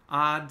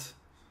add,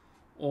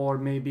 or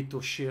maybe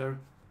to share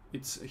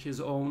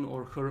his own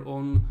or her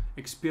own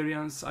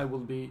experience, I will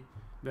be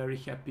very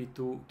happy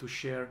to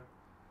share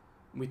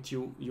with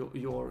you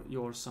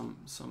your some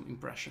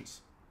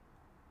impressions.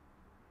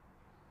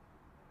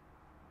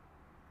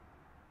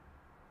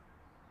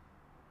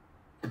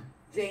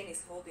 Jane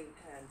is holding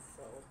hands,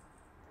 so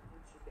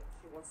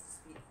she wants to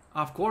speak.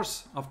 Of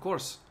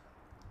course.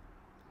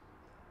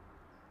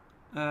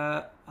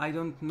 I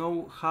don't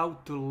know how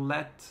to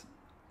let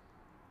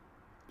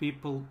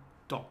people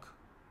talk.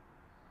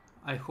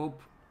 I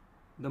hope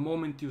the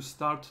moment you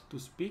start to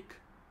speak,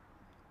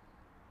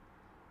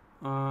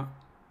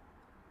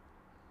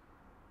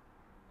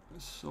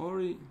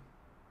 sorry,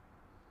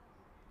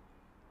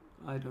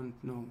 I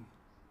don't know.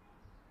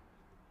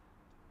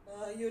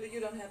 You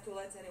don't have to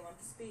let anyone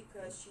speak.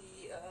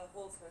 She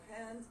holds her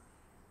hand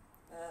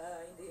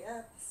in the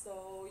app,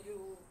 so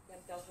you can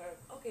tell her,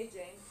 okay,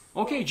 Jane.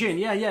 Okay, Jane.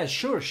 Yeah,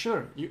 sure.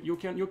 You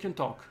can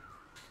talk.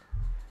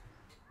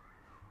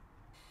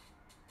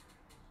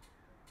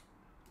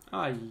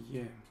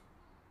 Yeah.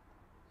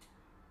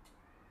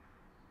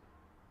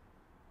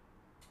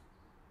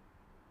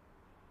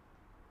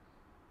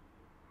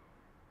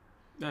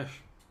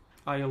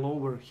 I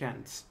lower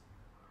hands.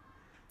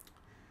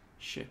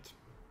 Shit.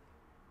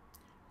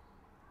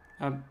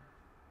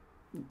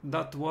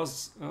 That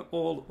was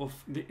all of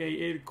the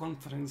AA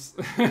conference.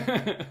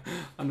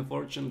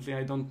 Unfortunately,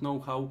 I don't know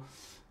how.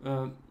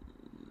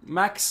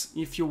 Max,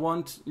 if you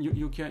want,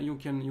 you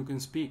can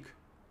speak.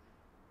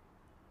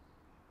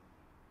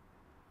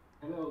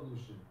 Hello,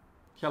 Lucian.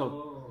 Hello.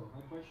 So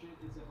my question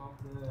is about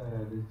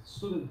the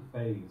student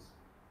phase.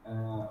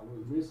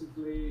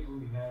 Recently,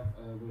 we have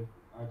with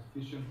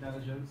artificial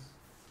intelligence,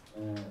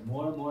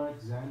 more and more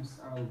exams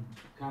are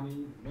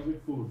coming very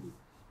full.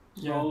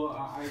 So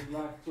I'd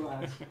like to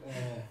ask,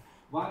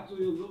 what do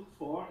you look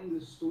for in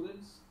the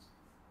students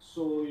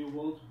so you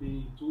won't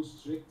be too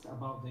strict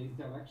about the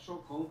intellectual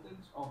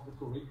content of the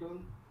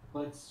curriculum,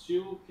 but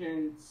still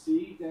can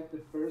see that the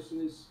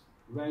person is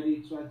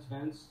ready to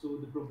advance to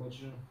the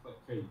probation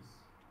phase?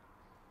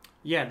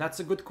 Yeah, that's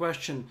a good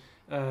question.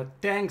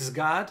 Thanks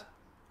God,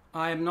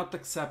 I am not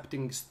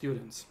accepting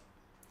students.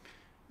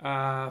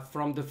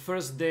 From the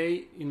first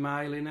day in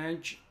my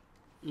lineage,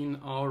 in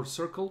our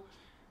circle,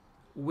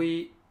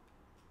 we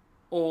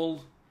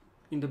all,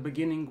 in the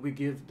beginning, we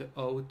give the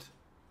oath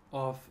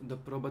of the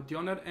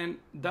probationer, and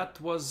that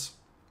was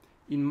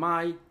in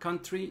my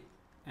country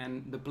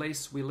and the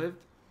place we lived.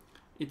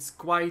 It's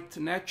quite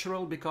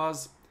natural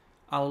because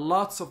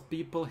lots of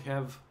people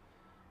have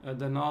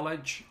the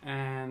knowledge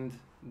and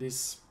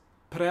this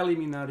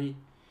preliminary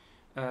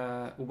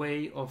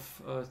way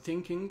of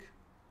thinking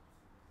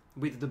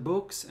with the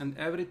books and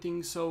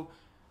everything. So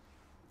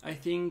I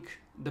think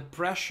the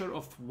pressure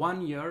of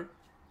 1 year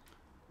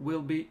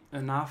will be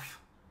enough.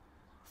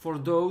 For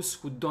those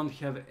who don't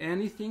have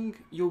anything,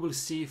 you will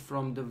see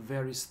from the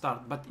very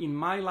start. But in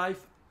my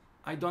life,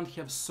 I don't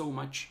have so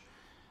much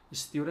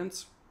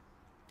students.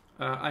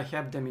 I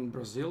have them in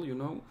Brazil, you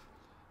know.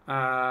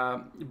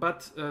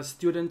 But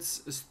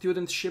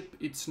studentship,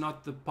 it's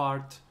not the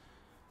part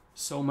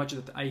so much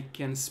that I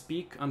can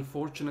speak.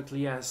 Unfortunately,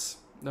 yes,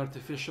 the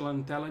artificial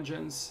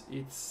intelligence,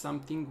 it's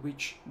something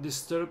which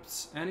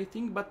disturbs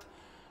anything. But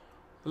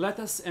let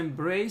us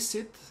embrace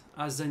it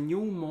as a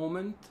new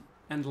moment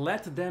and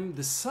let them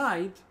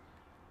decide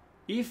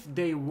if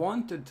they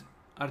wanted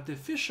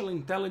artificial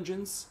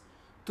intelligence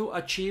to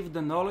achieve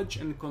the knowledge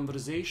and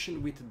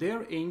conversation with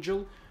their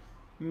angel.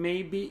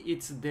 Maybe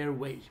it's their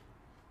way,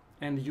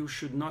 and you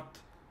should not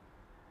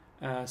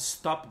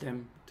stop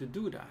them to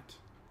do that.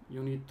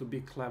 You need to be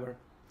clever.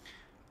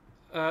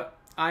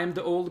 I am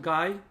the old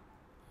guy,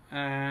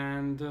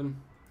 and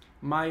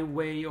my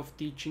way of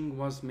teaching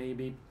was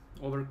maybe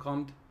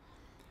overcome.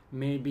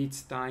 Maybe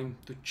it's time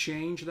to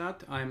change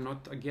that. I am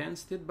not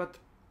against it, but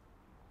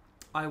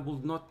I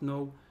would not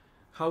know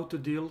how to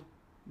deal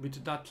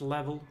with that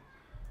level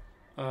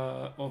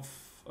of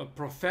a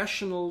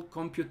professional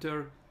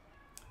computer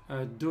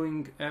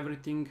doing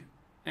everything.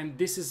 And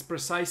this is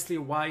precisely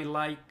why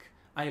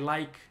I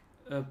like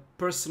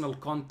personal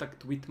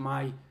contact with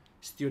my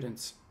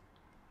students.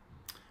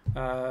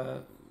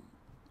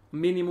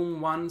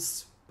 Minimum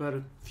once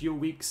per few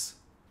weeks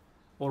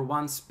or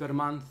once per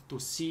month to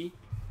see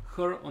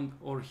her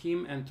or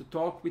him and to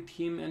talk with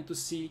him and to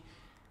see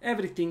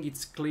everything.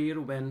 It's clear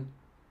when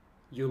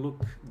you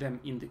look them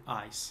in the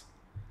eyes.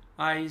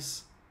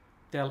 Eyes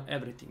tell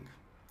everything.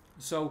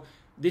 So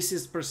this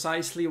is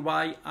precisely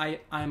why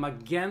I'm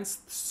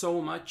against so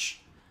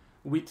much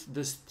with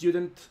the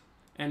student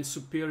and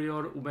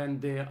superior when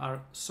they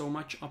are so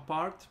much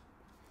apart.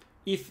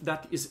 If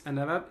that is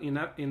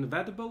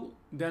inevitable,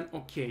 then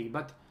okay.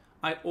 But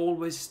I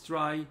always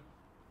try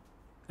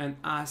and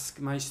ask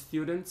my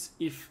students,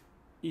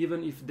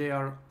 even if they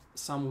are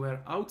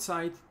somewhere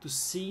outside, to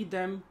see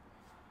them,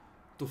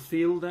 to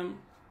feel them,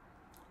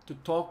 to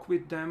talk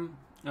with them.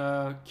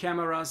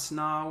 Cameras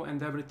now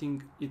and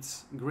everything,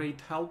 it's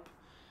great help,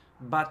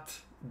 but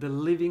the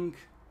living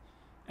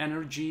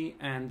energy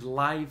and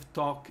live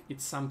talk,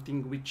 it's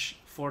something which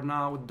for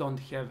now don't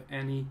have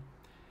any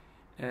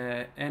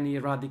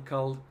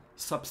radical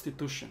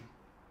substitution.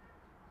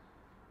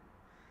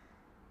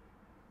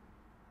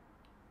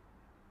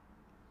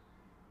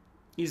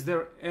 Is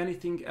there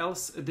anything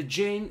else? The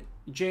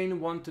Jane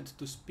wanted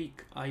to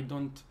speak. I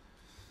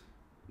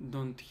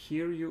don't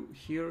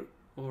hear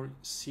or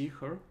see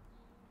her.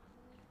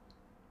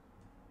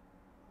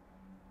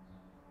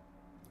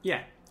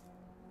 Yeah,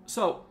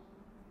 so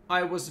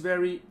I was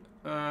very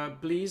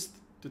pleased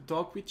to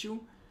talk with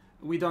you.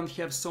 We don't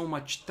have so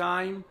much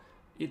time.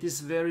 It is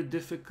very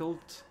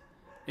difficult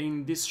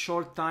in this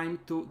short time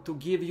to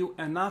give you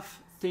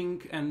enough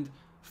thing and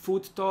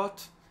food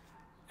thought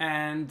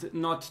and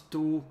not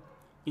to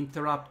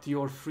interrupt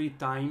your free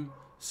time,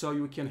 so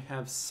you can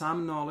have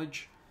some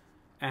knowledge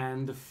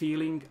and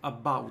feeling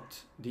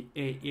about the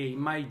AA.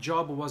 My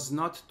job was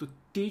not to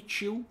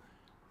teach you,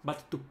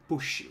 but to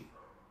push you.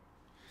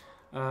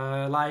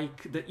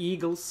 Like the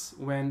eagles,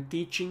 when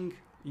teaching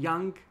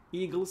young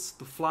eagles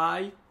to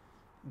fly,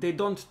 they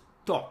don't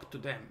talk to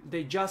them.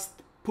 They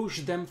just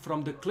push them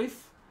from the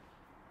cliff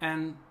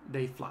and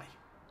they fly.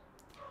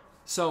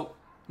 So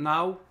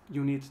now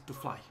you need to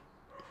fly.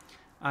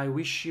 I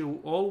wish you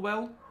all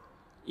well.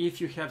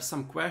 If you have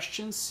some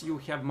questions, you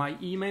have my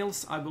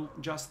emails. I will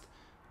just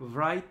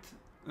write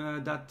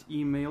that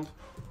email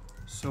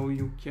so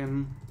you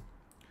can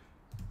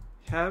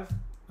have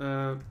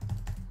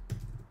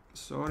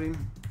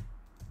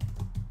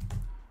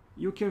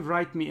you can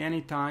write me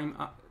anytime.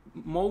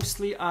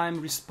 Mostly I'm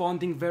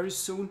responding very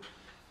soon,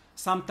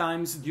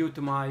 sometimes due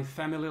to my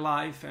family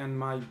life and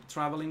my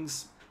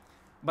travelings,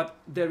 but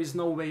there is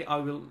no way I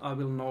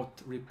will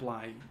not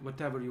reply.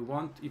 Whatever you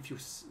want, if you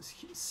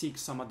seek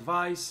some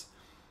advice,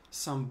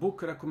 some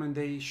book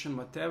recommendation,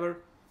 whatever,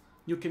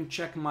 you can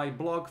check my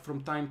blog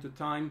from time to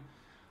time.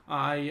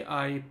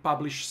 I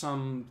publish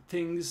some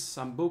things,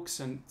 some books,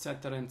 and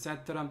etc.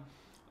 etc.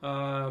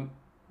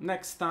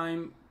 Next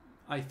time,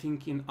 I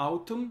think in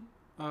autumn,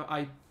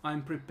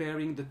 I'm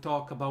preparing the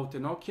talk about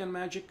Enochian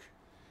magic,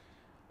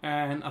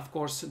 and of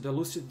course the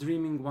lucid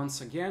dreaming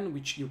once again,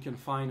 which you can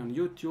find on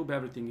YouTube.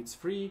 Everything is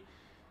free.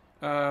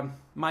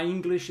 My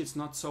English is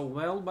not so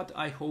well, but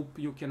I hope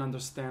you can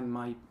understand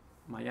my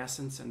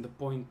essence and the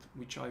point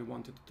which I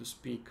wanted to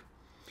speak.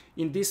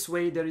 In this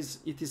way,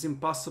 it is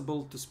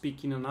impossible to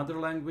speak in another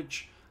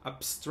language,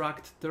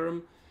 abstract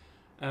term,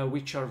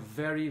 which are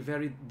very,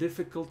 very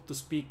difficult to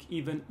speak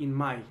even in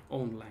my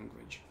own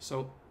language.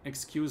 So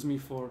excuse me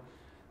for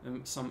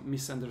some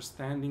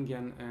misunderstanding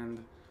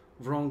and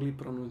wrongly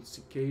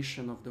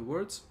pronunciation of the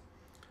words.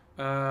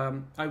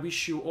 I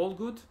wish you all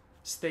good.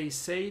 Stay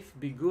safe,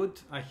 be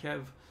good. I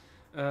have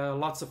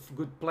lots of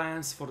good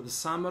plans for the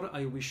summer.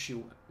 I wish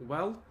you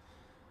well.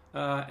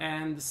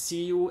 And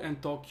see you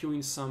and talk to you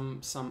in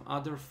some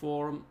other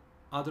form,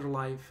 other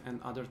life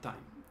and other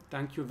time.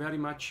 Thank you very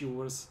much. You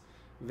was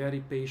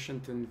very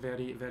patient and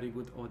very, very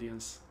good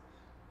audience.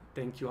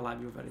 Thank you. I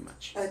love you very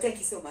much. Thank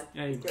you so much.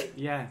 Hey, great.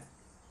 Yeah.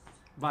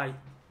 Bye.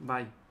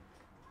 Bye.